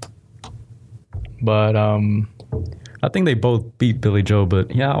it, but I think they both beat Billy Joe.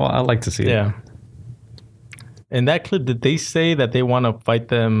 But yeah, I like to see it. Yeah. In that clip, did they say that they want to fight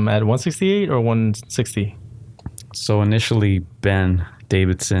them at 168 or 160? So initially, Ben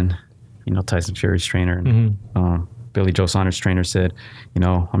Davidson, Tyson Fury's trainer, and Billy Joe Saunders' trainer said,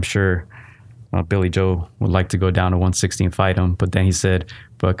 I'm sure Billy Joe would like to go down to 160 and fight him. But then he said,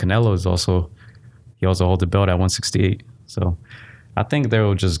 but Canelo is also. He also holds the belt at 168. So I think they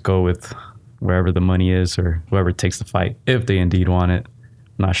will just go with wherever the money is or whoever takes the fight, if they indeed want it.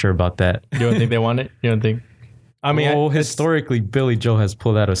 I'm not sure about that. You don't think they want it? You don't think? I mean, historically, Billy Joe has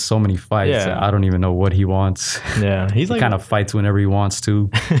pulled out of so many fights that I don't even know what he wants. Yeah, he kind of fights whenever he wants to.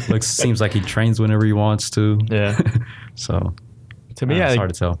 Seems like he trains whenever he wants to. Yeah. So to me, it's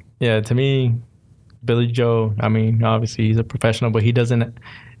hard to tell. Yeah, to me, Billy Joe, I mean, obviously he's a professional, but he doesn't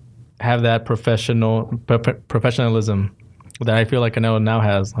have that professionalism that I feel like Canelo now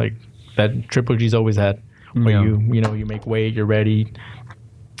has, like that Triple G's always had, where you make weight, you're ready,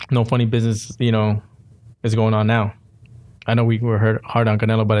 no funny business, is going on now. I know we were hard on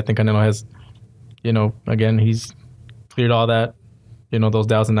Canelo, but I think Canelo has, again, he's cleared all that, those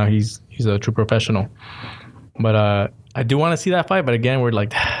doubts, and now he's a true professional. But I do want to see that fight, but again, we're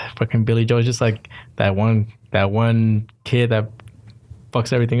like, fucking Billy Joe is just like that one kid that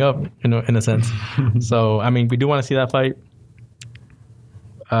fucks everything up, in a sense. So, I mean, we do want to see that fight.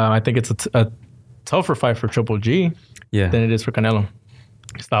 I think it's a tougher fight for Triple G than it is for Canelo,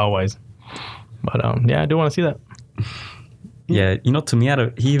 style-wise. But, I do want to see that. Yeah, to me,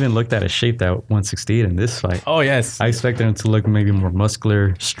 he even looked at his shape at 168 in this fight. Oh, yes. I expected him to look maybe more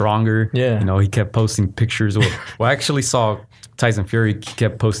muscular, stronger. Yeah. He kept posting pictures. I actually saw Tyson Fury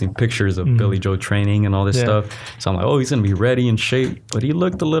kept posting pictures of Billy Joe training and all this stuff. So I'm like, he's going to be ready in shape. But he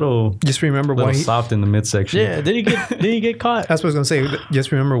looked a little soft in the midsection. Yeah, did he get caught? That's what I was going to say.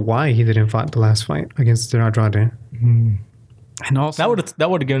 Just remember why he didn't fight the last fight against Andrade. And also, that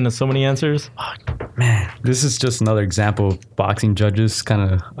would have given us so many answers. Man, this is just another example of boxing judges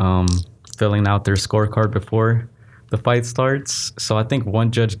kind of filling out their scorecard before the fight starts. So I think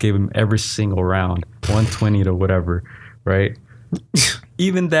one judge gave him every single round, 120 to whatever, right?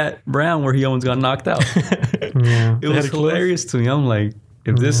 Even that round where he almost got knocked out. It was hilarious to me. I'm like,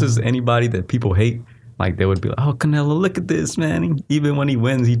 if this is anybody that people hate, like they would be like, oh, Canelo, look at this, man. Even when he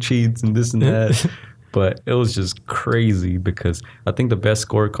wins, he cheats and this and that. But it was just crazy because I think the best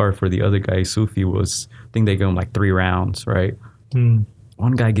scorecard for the other guy, Sufi, was, I think they gave him like 3 rounds, right?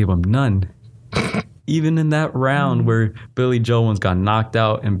 One guy gave him none. Even in that round where Billy Joe once got knocked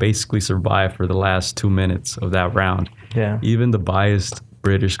out and basically survived for the last 2 minutes of that round. Yeah. Even the biased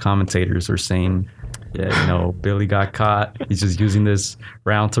British commentators are saying, Billy got caught. He's just using this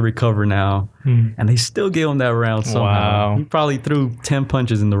round to recover now. And they still gave him that round somehow. Wow. He probably threw 10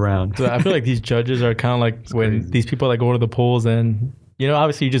 punches in the round. So I feel like these judges are kind of like when these people that go to the polls and,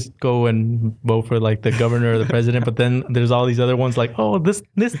 obviously you just go and vote for like the governor or the president, but then there's all these other ones like, oh, this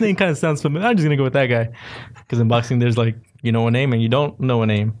name kind of sounds familiar. I'm just going to go with that guy. Because in boxing, there's like, you know a name and you don't know a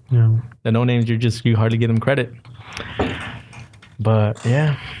name. Yeah. The no names, you hardly give them credit. But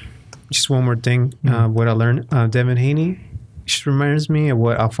yeah. Just one more thing, what I learned, Devin Haney just reminds me of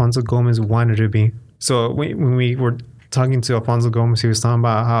what Alfonso Gomez wanted to be. So when we were talking to Alfonso Gomez, he was talking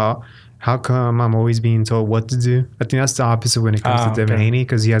about how come I'm always being told what to do. I think that's the opposite when it comes to Devin Haney,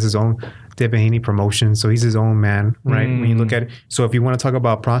 because he has his own Devin Haney promotion, so he's his own man, right? When you look at it, so if you want to talk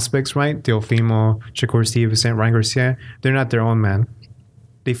about prospects, right, Teofimo, Shakur Stevenson, Ryan Garcia, they're not their own man.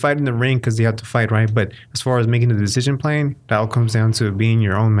 they fight in the ring because they have to fight, right? But as far as making the decision playing, that all comes down to being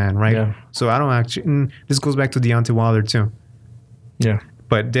your own man, right? Yeah. So I don't actually. This goes back to Deontay Wilder too. Yeah.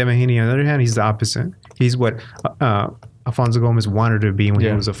 But Devin Haney, on the other hand, he's the opposite. He's what Alfonso Gomez wanted to be when he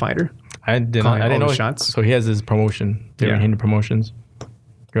was a fighter. I didn't know. Shots. So he has his promotion, Devin Haney Promotions.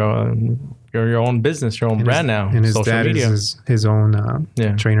 You're your own business, your own brand now. And his social dad media. is his own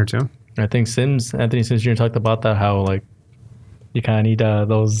trainer too. I think Anthony Sims Jr. talked about that, how like you kind of need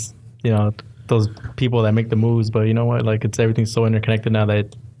those, those people that make the moves. But you know what? Like everything's so interconnected now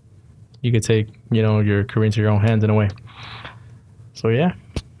that you could take, your career into your own hands in a way. So yeah.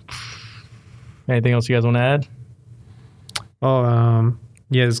 Anything else you guys want to add? Oh,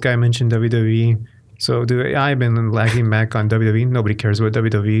 this guy mentioned WWE. So, dude, I've been lagging back on WWE. Nobody cares about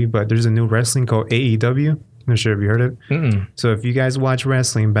WWE, but there's a new wrestling called AEW. I'm not sure if you heard it. Mm-mm. So, if you guys watch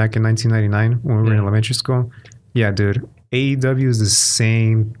wrestling back in 1999 when we were in elementary school, dude, AEW is the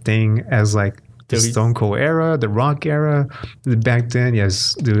same thing as like the Stone Cold era, the Rock era. Back then,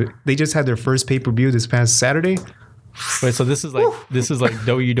 yes, dude, they just had their first pay-per-view this past Saturday. Wait, so this is like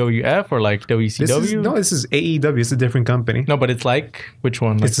WWF or like WCW? This is AEW. It's a different company. No, but it's like which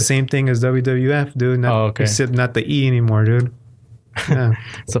one? Like it's the same thing as WWF, dude. okay. Except not the E anymore, dude. Yeah,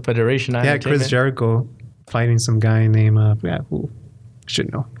 it's a federation. Yeah, Chris Jericho fighting some guy named who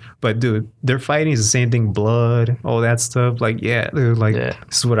should know. But dude, their fighting is the same thing. Blood, all that stuff. Like dude,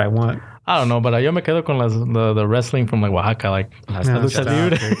 this is what I want. I don't know, but yo me quedo con the wrestling from like Oaxaca, like lucha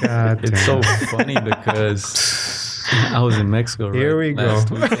libre. It's so funny because I was in Mexico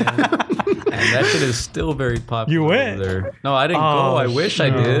last weekend, and that shit is still very popular. You went over there? No, I didn't go. I wish I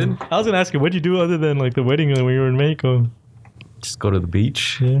did. I was gonna ask you, what'd you do other than like the wedding when you were in Mexico? Just go to the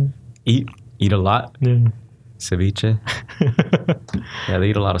beach, yeah, eat a lot, yeah, ceviche. Yeah, they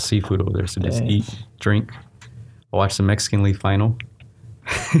eat a lot of seafood over there, so just eat, drink, watch the Mexican League final.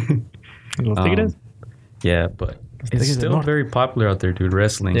 Yeah, but it's still very popular out there, dude,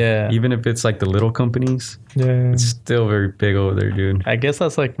 wrestling. Yeah. Even if it's like the little companies, yeah, it's still very big over there, dude. I guess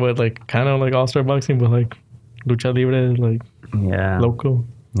that's like what, like kind of like all-star boxing, but like lucha libre, like local.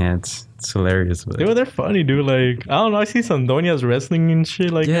 Yeah, it's hilarious. But Dude, they're funny, dude. Like, I don't know, I see some doñas wrestling and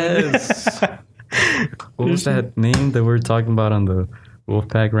shit like yes. What was that name that we were talking about on the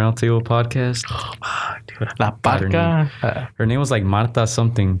Wolfpack Roundtable podcast? Dude, La Parca. Her name was like Marta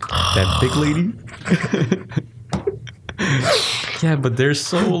something. That big lady. Yeah, but they're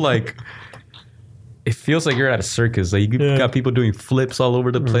so like, it feels like you're at a circus. Like you got people doing flips all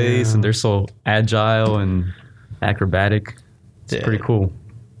over the place, and they're so agile and acrobatic. It's pretty cool.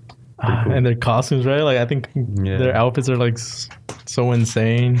 And their costumes, right? Like I think their outfits are like so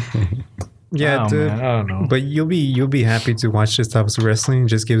insane. Yeah, dude. Man, I don't know. But you'll be happy to watch this type of wrestling. It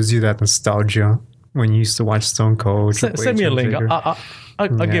just gives you that nostalgia when you used to watch Stone Cold. Send me a link.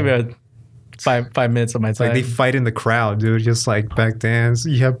 I'll give you five minutes of my time. Like they fight in the crowd, dude. Just like back then,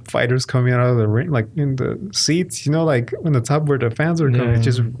 you have fighters coming out of the ring, like in the seats. Like in the top where the fans are coming. It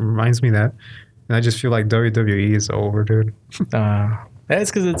just reminds me of that, and I just feel like WWE is over, dude. That's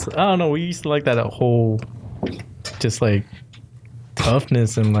because it's, I don't know. We used to like that whole, just like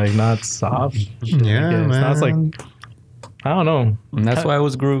toughness and like not soft. Yeah, man. Now it's like, I don't know. And that's why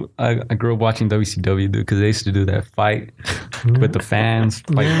I grew up watching WCW, dude, because they used to do that fight with the fans,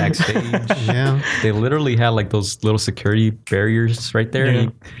 fight backstage. Yeah. They literally had like those little security barriers right there.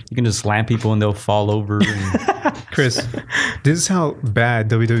 And you can just slam people and they'll fall over. And Chris, this is how bad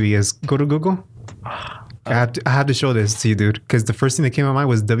WWE is. Go to Google. I had to show this to you, dude, because the first thing that came to my mind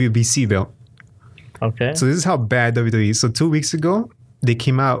was WBC belt. Okay. So this is how bad WWE is. So 2 weeks ago, the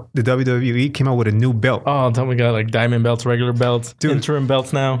WWE came out with a new belt. Oh, tell me, we got like diamond belts, regular belts, dude, interim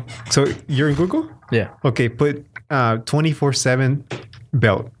belts now. So you're in Google? Yeah. Okay, put 24/7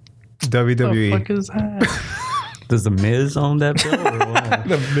 belt. WWE. What the fuck is that? Does the Miz own that belt or what?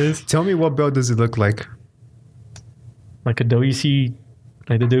 The Miz. Tell me what belt does it look like? Like a WC,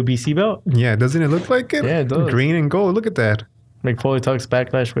 like the WBC belt? Yeah, doesn't it look like it? Yeah, it does. Green and gold. Look at that. Like Foley talks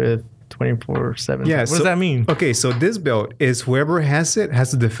Backlash with 24/7. Yeah. What does that mean? Okay, so this belt is whoever has it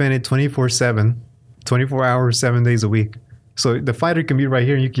has to defend it 24/7, 24 hours, 7 days a week. So the fighter can be right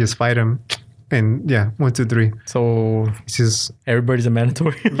here and you can just fight him. And 1, 2, 3. So it's just everybody's a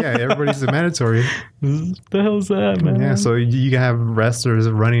mandatory. Yeah, everybody's a mandatory. What the hell's that, man? Yeah, so you can have wrestlers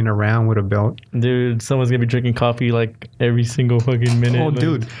running around with a belt. Dude, someone's gonna be drinking coffee like every single fucking minute. Oh, like,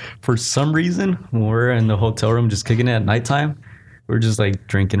 dude, for some reason, when we're in the hotel room just kicking it at nighttime, we're just like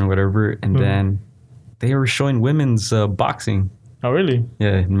drinking or whatever, and then they were showing women's boxing. Oh, really?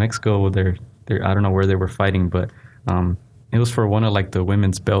 Yeah, in Mexico, they're I don't know where they were fighting, but it was for one of like the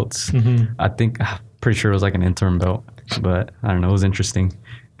women's belts. I think pretty sure it was like an interim belt, but I don't know. It was interesting.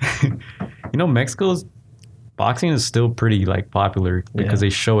 Mexico's boxing is still pretty like popular because they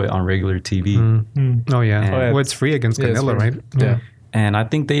show it on regular TV. Oh yeah. Well, it's free against Canelo, right? Yeah. And I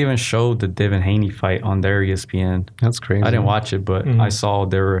think they even showed the Devin Haney fight on their ESPN. That's crazy. I didn't watch it, but I saw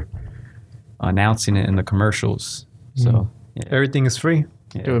they were announcing it in the commercials. So everything is free.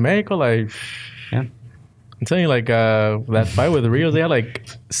 Yeah. Dude, Mexico, like, I'm telling you, like, that fight with the Rios, they had like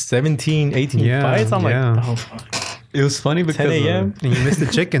 17, 18 fights. I'm like, oh, it was funny because 10 a.m. And you missed the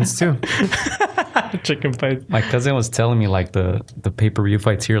chickens too. Chicken fights. My cousin was telling me like the pay-per-view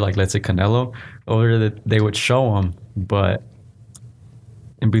fights here, like let's say Canelo, over that they would show them, but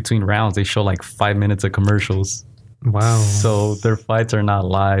in between rounds they show like 5 minutes of commercials. Wow. So their fights are not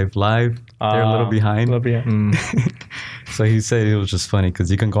live. They're a little behind. So he said it was just funny because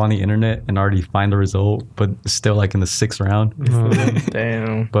you can go on the internet and already find the result, but it's still like in the 6th round.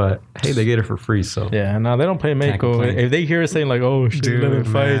 Damn. But hey, they get it for free. So yeah, no, they don't play Mexico. If they hear us saying like, "Oh shit, 11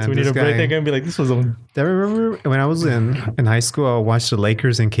 fights, we need a break," they're gonna be like, "This was on." I remember when I was in high school, I watched the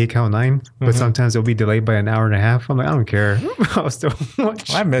Lakers in KCAL 9, but sometimes it'll be delayed by an hour and a half. I'm like, I don't care. I was still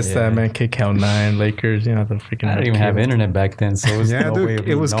watching. I missed that, man. KCAL 9, Lakers. You know the freaking. I didn't even have internet back then, so it was no way of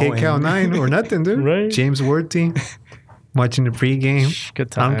it was KCAL 9 or nothing, dude. Right? James Worthy. Watching the pregame.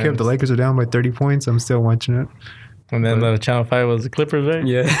 Good I don't care if the Lakers are down by 30 points. I'm still watching it. And then the Channel 5 was the Clippers, right?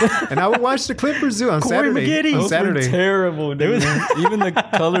 Yeah. And I would watch the Clippers too on Saturday. Those were terrible, dude. Even the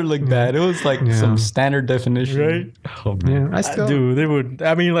color looked bad. It was like some standard definition. Right? Oh, man. Yeah, I still... Dude, they would...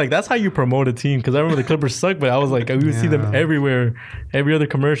 I mean, like, that's how you promote a team. Because I remember the Clippers sucked, but I was like, we would see them everywhere. Every other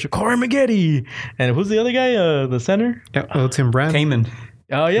commercial. Corey Maggette. And who's the other guy? The center? Tim Brand. Kamen.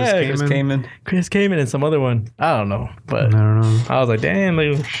 Oh, yeah. Chris Kamen and some other one. I don't know. But I don't know. I was like, damn,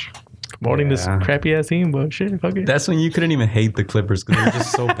 like... promoting this crappy ass team, but shit, fuck it. That's when you couldn't even hate the Clippers because they're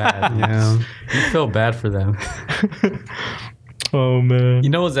just so bad. You felt bad for them. Oh man.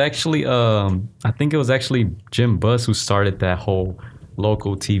 You know, it was actually I think it was actually Jim Buss who started that whole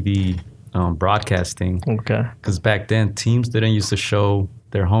local TV broadcasting. Okay. Because back then teams didn't used to show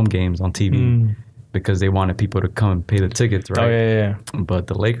their home games on TV because they wanted people to come and pay the tickets, right? Oh yeah. But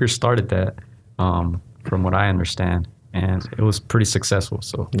the Lakers started that, from what I understand, and it was pretty successful.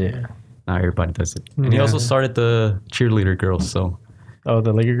 So yeah. Now everybody does it. And he also started the cheerleader girls, so. Oh,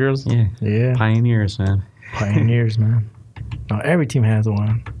 the Laker girls? Yeah. Yeah. Pioneers, man. Pioneers, man. No, every team has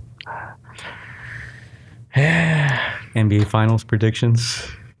one. NBA Finals predictions.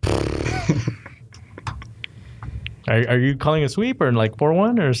 Are you calling a sweep or like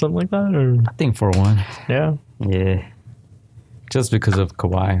 4-1 or something like that? Or I think 4-1. Yeah. Yeah. Just because of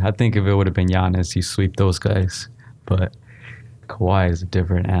Kawhi. I think if it would have been Giannis, he sweep those guys. But Kawhi is a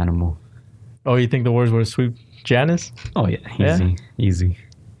different animal. Oh, you think the Warriors would sweep Giannis? Oh, yeah. Easy.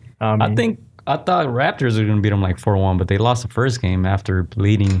 I thought Raptors were going to beat them like 4-1, but they lost the first game after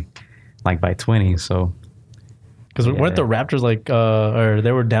leading like by 20, so. Because weren't the Raptors like, or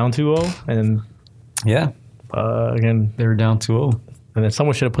they were down 2-0? And yeah. Again, they were down 2-0. And then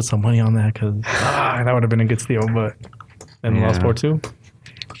someone should have put some money on that because that would have been a good steal, but then lost 4-2.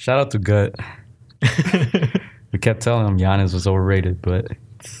 Shout out to Gut. We kept telling him Giannis was overrated, but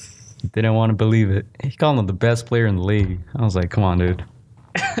he didn't want to believe it. He called him the best player in the league. I was like, come on, dude.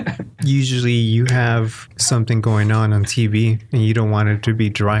 Usually you have something going on TV and you don't want it to be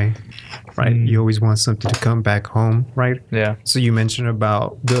dry, right? You always want something to come back home, right? Yeah. So you mentioned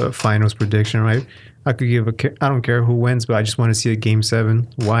about the finals prediction, right? I could give I don't care who wins, but I just want to see a game 7.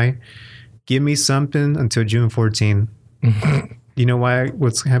 Why? Give me something until June 14. You know why?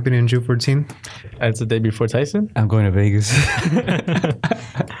 What's happening in June 14? It's the day before Tyson? I'm going to Vegas.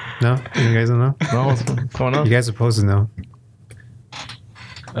 No? You guys don't know? No, what's going on? You guys are supposed to know.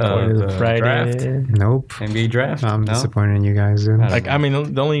 Friday. Draft? Nope. NBA draft? I'm disappointed in you guys. Dude. I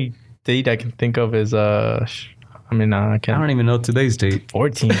mean, the only date I can think of is, I can't. I don't even know today's date.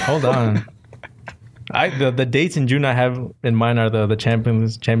 14. Hold on. The dates in June I have in mind are the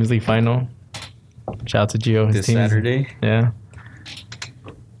Champions League final. Shout out to Gio. His This team. Saturday? Yeah.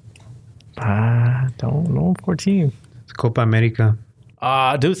 I don't know. 14. It's Copa America.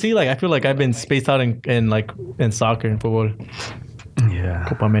 Dude, see, like I feel like I've been spaced out in soccer and football. Yeah.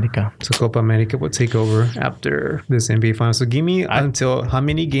 Copa America. So Copa America will take over after this NBA final. So give me until how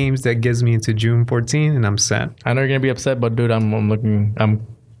many games that gets me into June 14 and I'm set. I know you're gonna be upset, but dude, I'm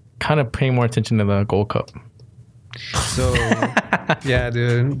kind of paying more attention to the Gold Cup. So yeah,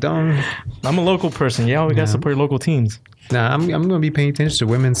 dude, don't. I'm a local person. Yeah, we gotta support local teams. Nah, I'm gonna be paying attention to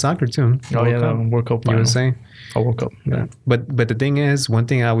women's soccer too. Oh yeah, the World Cup. You know what I'm saying? Oh, World Cup. Yeah. But the thing is, one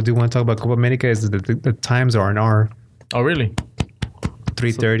thing I do want to talk about Copa America is that the times are an hour. Oh really?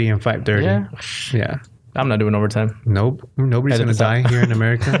 3:30 and 5:30. Yeah. Yeah. I'm not doing overtime. Nope. Nobody's Edit gonna this out. die here in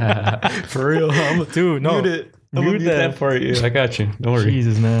America. For real, Dude, no. Mute it. I'm gonna Mute mute that part. Yeah, I got you. Don't worry.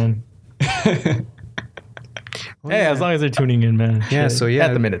 Jesus, man. Hey, as long as they're tuning in, man. Yeah, so yeah.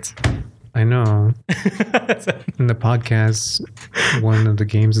 At the minutes. I know. In the podcast, one of the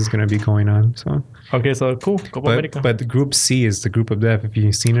games is gonna be going on. So, Okay, so cool. Copa America. but the group C is the group of death. Have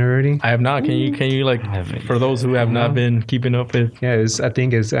you seen it already? I have not. Can you like, haven't. for those who have not been keeping up with? Yeah, I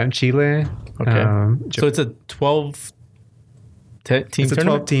think it's Chile. Okay. So it's a 12 team It's a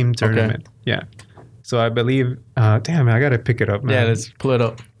tournament? 12-team tournament. Yeah. So I believe. Damn, I gotta pick it up, man. Yeah, let's pull it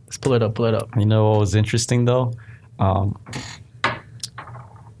up. Let's pull it up. Pull it up. You know what was interesting though?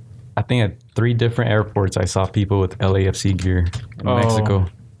 I think at 3 different airports I saw people with LAFC gear in Mexico.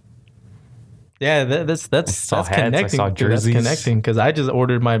 Yeah, that's saw hats, I connecting. saw Dude, that's jerseys. connecting because I just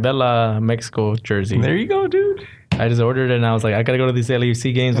ordered my Bella Mexico jersey. There you go, dude. I just ordered it and I was like, I gotta go to these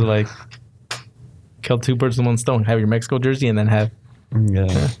LAFC games with like kill 2 birds with 1 stone. Have your Mexico jersey and then have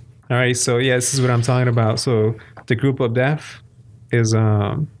Yeah. All right, so yeah, this is what I'm talking about. So the group of death is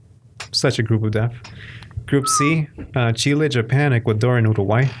such a group of death. Group C, Chile, Japan, Ecuador, and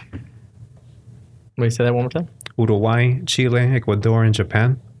Uruguay. Wait, say that one more time. Uruguay, Chile, Ecuador, and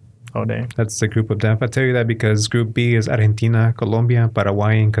Japan. Oh dang. That's the group of death. I tell you that because Group B is Argentina, Colombia,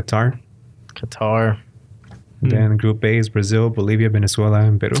 Paraguay, and Qatar. Qatar. Then Group A is Brazil, Bolivia, Venezuela,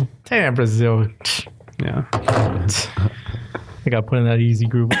 and Peru. Damn, Brazil. Yeah. I got put in that easy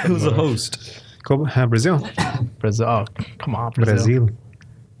group. Who's the host? Brazil. Brazil. Oh, come on, Brazil. Brazil.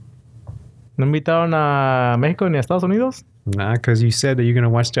 ¿No invitaron a México ni a Estados Unidos? Nah, because you said that you're going to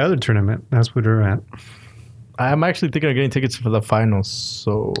watch the other tournament. That's where they're at. I'm actually thinking of getting tickets for the finals.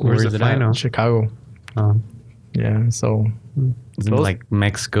 So Where's the it at? final? Chicago. Um, Yeah. So Isn't it Those- like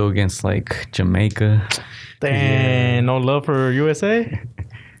Mexico against like Jamaica? dang, no love for USA.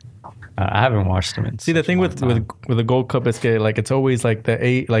 I haven't watched them. See, the thing with the Gold Cup is like it's always like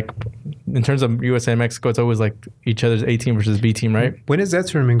in terms of USA and Mexico, it's always like each other's A team versus B team, right? when is that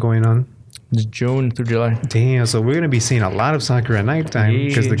tournament going on? It's June through July. Damn, so we're going to be seeing a lot of soccer at nighttime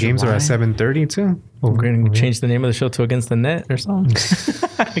because the games are at 7:30 too. We're going to change the name of the show to Against the Net or something.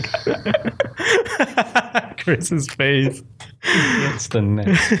 Chris's face. It's the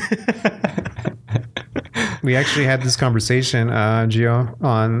next. We actually had this conversation, Gio,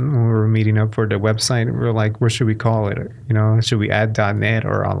 on when we were meeting up for the website. We were like, what should we call it? You know, should we add .net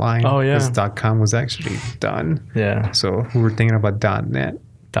or online? Oh, yeah. Because .com was actually done. Yeah. So we were thinking about .net.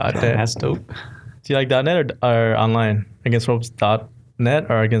 .net. That's dope. Do you like .net or online? Against ropes .net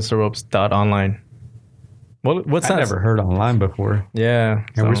or against the ropes .online? What's I've that? never heard online before. Yeah.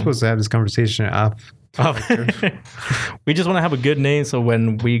 And we're supposed to have this conversation off. We just want to have a good name so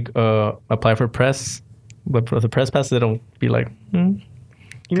when we apply for press, but for the press pass, it'll be like, You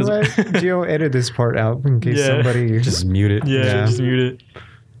know what? Gio, edit this part out in case Yeah. somebody... Just mute it. Yeah. just mute it.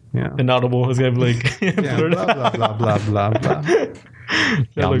 Yeah. Inaudible. It's gonna be like, Yeah, blah, blah, blah, blah, blah, blah.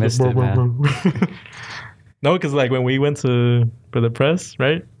 Y'all missed it, man. No, because like when we went for the press,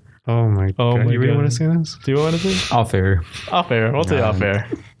 right? Oh my Oh God. my You really God. want to say this? Do you want to say Off air. off air? We'll say off air.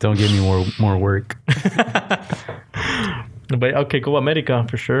 Don't give me more work. But okay, Copa America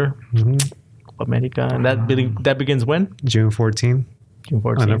for sure. Mhm. Copa America, and that begins when? June 14th June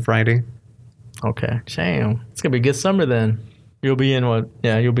on a 14th. Friday. Okay, damn, it's gonna be a good summer then. You'll be in what?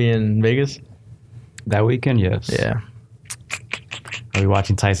 Yeah, you'll be in Vegas. That weekend, yes. Yeah. Are we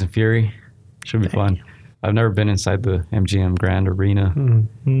watching Tyson Fury? Should be fun. I've never been inside the MGM Grand Arena.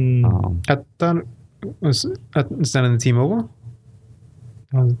 Mm. I thought is that in the T-Mobile?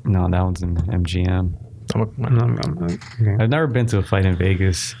 No, that one's in MGM. No, okay. I've never been to a fight in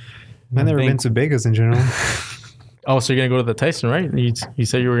Vegas. I've never been to Vegas in general. Oh, so you're gonna go to the Tyson, right? You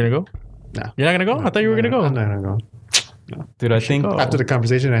said you were gonna go. No. You're not gonna go. I thought you were gonna go. I'm not gonna go. Dude, I think go. After the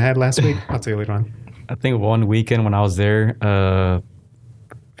conversation I had last week, I'll tell you later on. I think one weekend when I was there,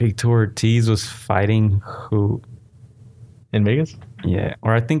 Victor Ortiz was fighting who? In Vegas. Yeah,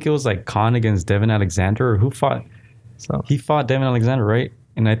 or I think it was like Khan against Devin Alexander, or who fought? So He fought Devin Alexander, right?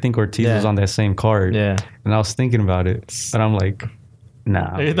 And I think Ortiz Yeah. was on that same card. yeah. And I was thinking about it, but I'm like,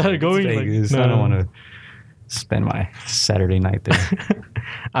 nah. You thought of it's going? Like, Vegas. no. I don't want to spend my Saturday night there.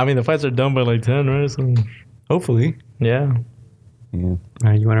 I mean, the fights are done by like 10, right? So Hopefully. yeah. Yeah. All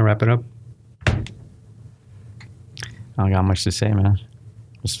right, you want to wrap it up? I don't got much to say, man.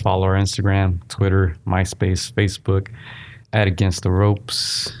 Just follow our Instagram, Twitter, MySpace, Facebook, at Against the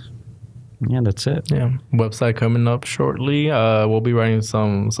Ropes. Yeah, that's it. Yeah, website coming up shortly. We'll be writing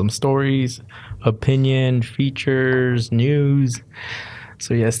some stories, opinion, features, news.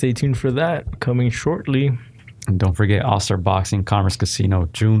 So yeah, stay tuned for that coming shortly. And don't forget All-Star Boxing, Commerce Casino,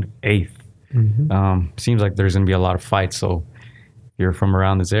 June 8th. Seems like there's going to be a lot of fights. So if you're from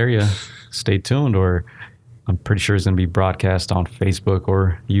around this area, stay tuned. Or I'm pretty sure it's going to be broadcast on Facebook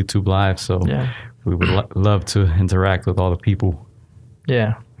or YouTube Live. So we would love to interact with all the people.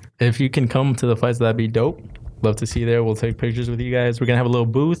 Yeah. If you can come to the fights, that'd be dope. Love to see you there. We'll take pictures with you guys. We're going to have a little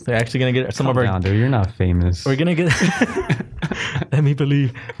booth. We're actually going to get some of our... Calm down, dude. You're not famous. We're going to get... Let me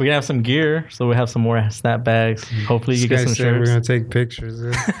believe. We're going to have some gear. So we'll have some more snapbacks. Hopefully you get some shirts. We're going to take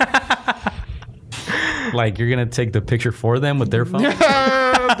pictures. Like, you're going to take the picture for them with their phone?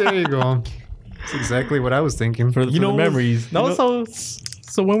 There you go. That's exactly what I was thinking. For the memories. No,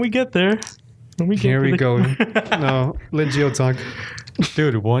 so when we get there... Here we go. No, let Gio talk.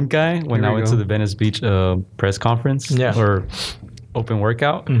 Dude, one guy, when I went to the Venice Beach press conference or open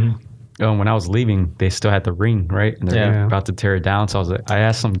workout, when I was leaving, they still had the ring, right? And they're about to tear it down. So I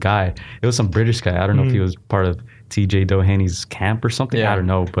asked some guy, it was some British guy. I don't know if he was part of TJ Dohany's camp or something. I don't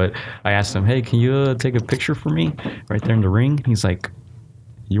know. But I asked him, hey, can you take a picture for me right there in the ring? He's like,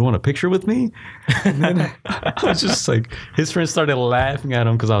 you want a picture with me? And then I was just like, his friends started laughing at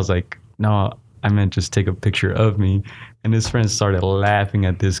him because I was like, no, I meant just take a picture of me. And his friends started laughing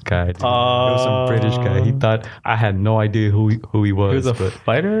at this guy. Dude. It was some British guy. He thought I had no idea who he was. He was a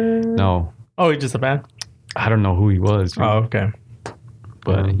fighter? No. Oh, he's just a fan? I don't know who he was. Dude. Oh, okay.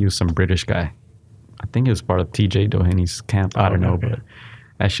 But he was some British guy. I think he was part of TJ Dohany's camp. I don't know, but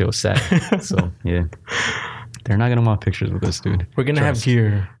that shit was sad. So, yeah. They're not going to want pictures with us, dude. We're going to have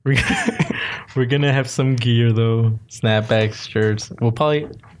gear. We're going to have some gear, though. Snapbacks, shirts. We'll probably...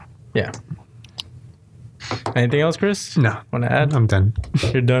 Yeah. Anything else, Chris? No. Want to add? I'm done.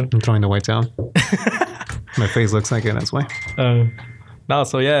 You're done? I'm throwing the whites out. My face looks like it, that's why. No,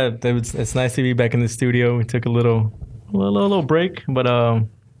 so yeah, it's nice to be back in the studio. We took a little break, but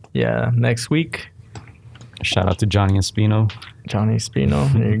yeah, next week. Shout out to Johnny Espino. Johnny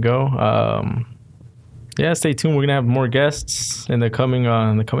Espino, there you go. Yeah, stay tuned. We're gonna have more guests in the coming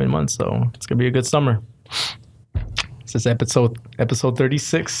months, so it's gonna be a good summer. This is episode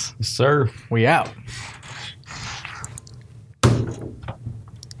 36. Yes, sir. We out.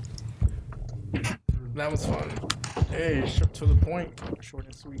 That was fun. Hey, to the point, short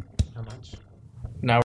and sweet. How much?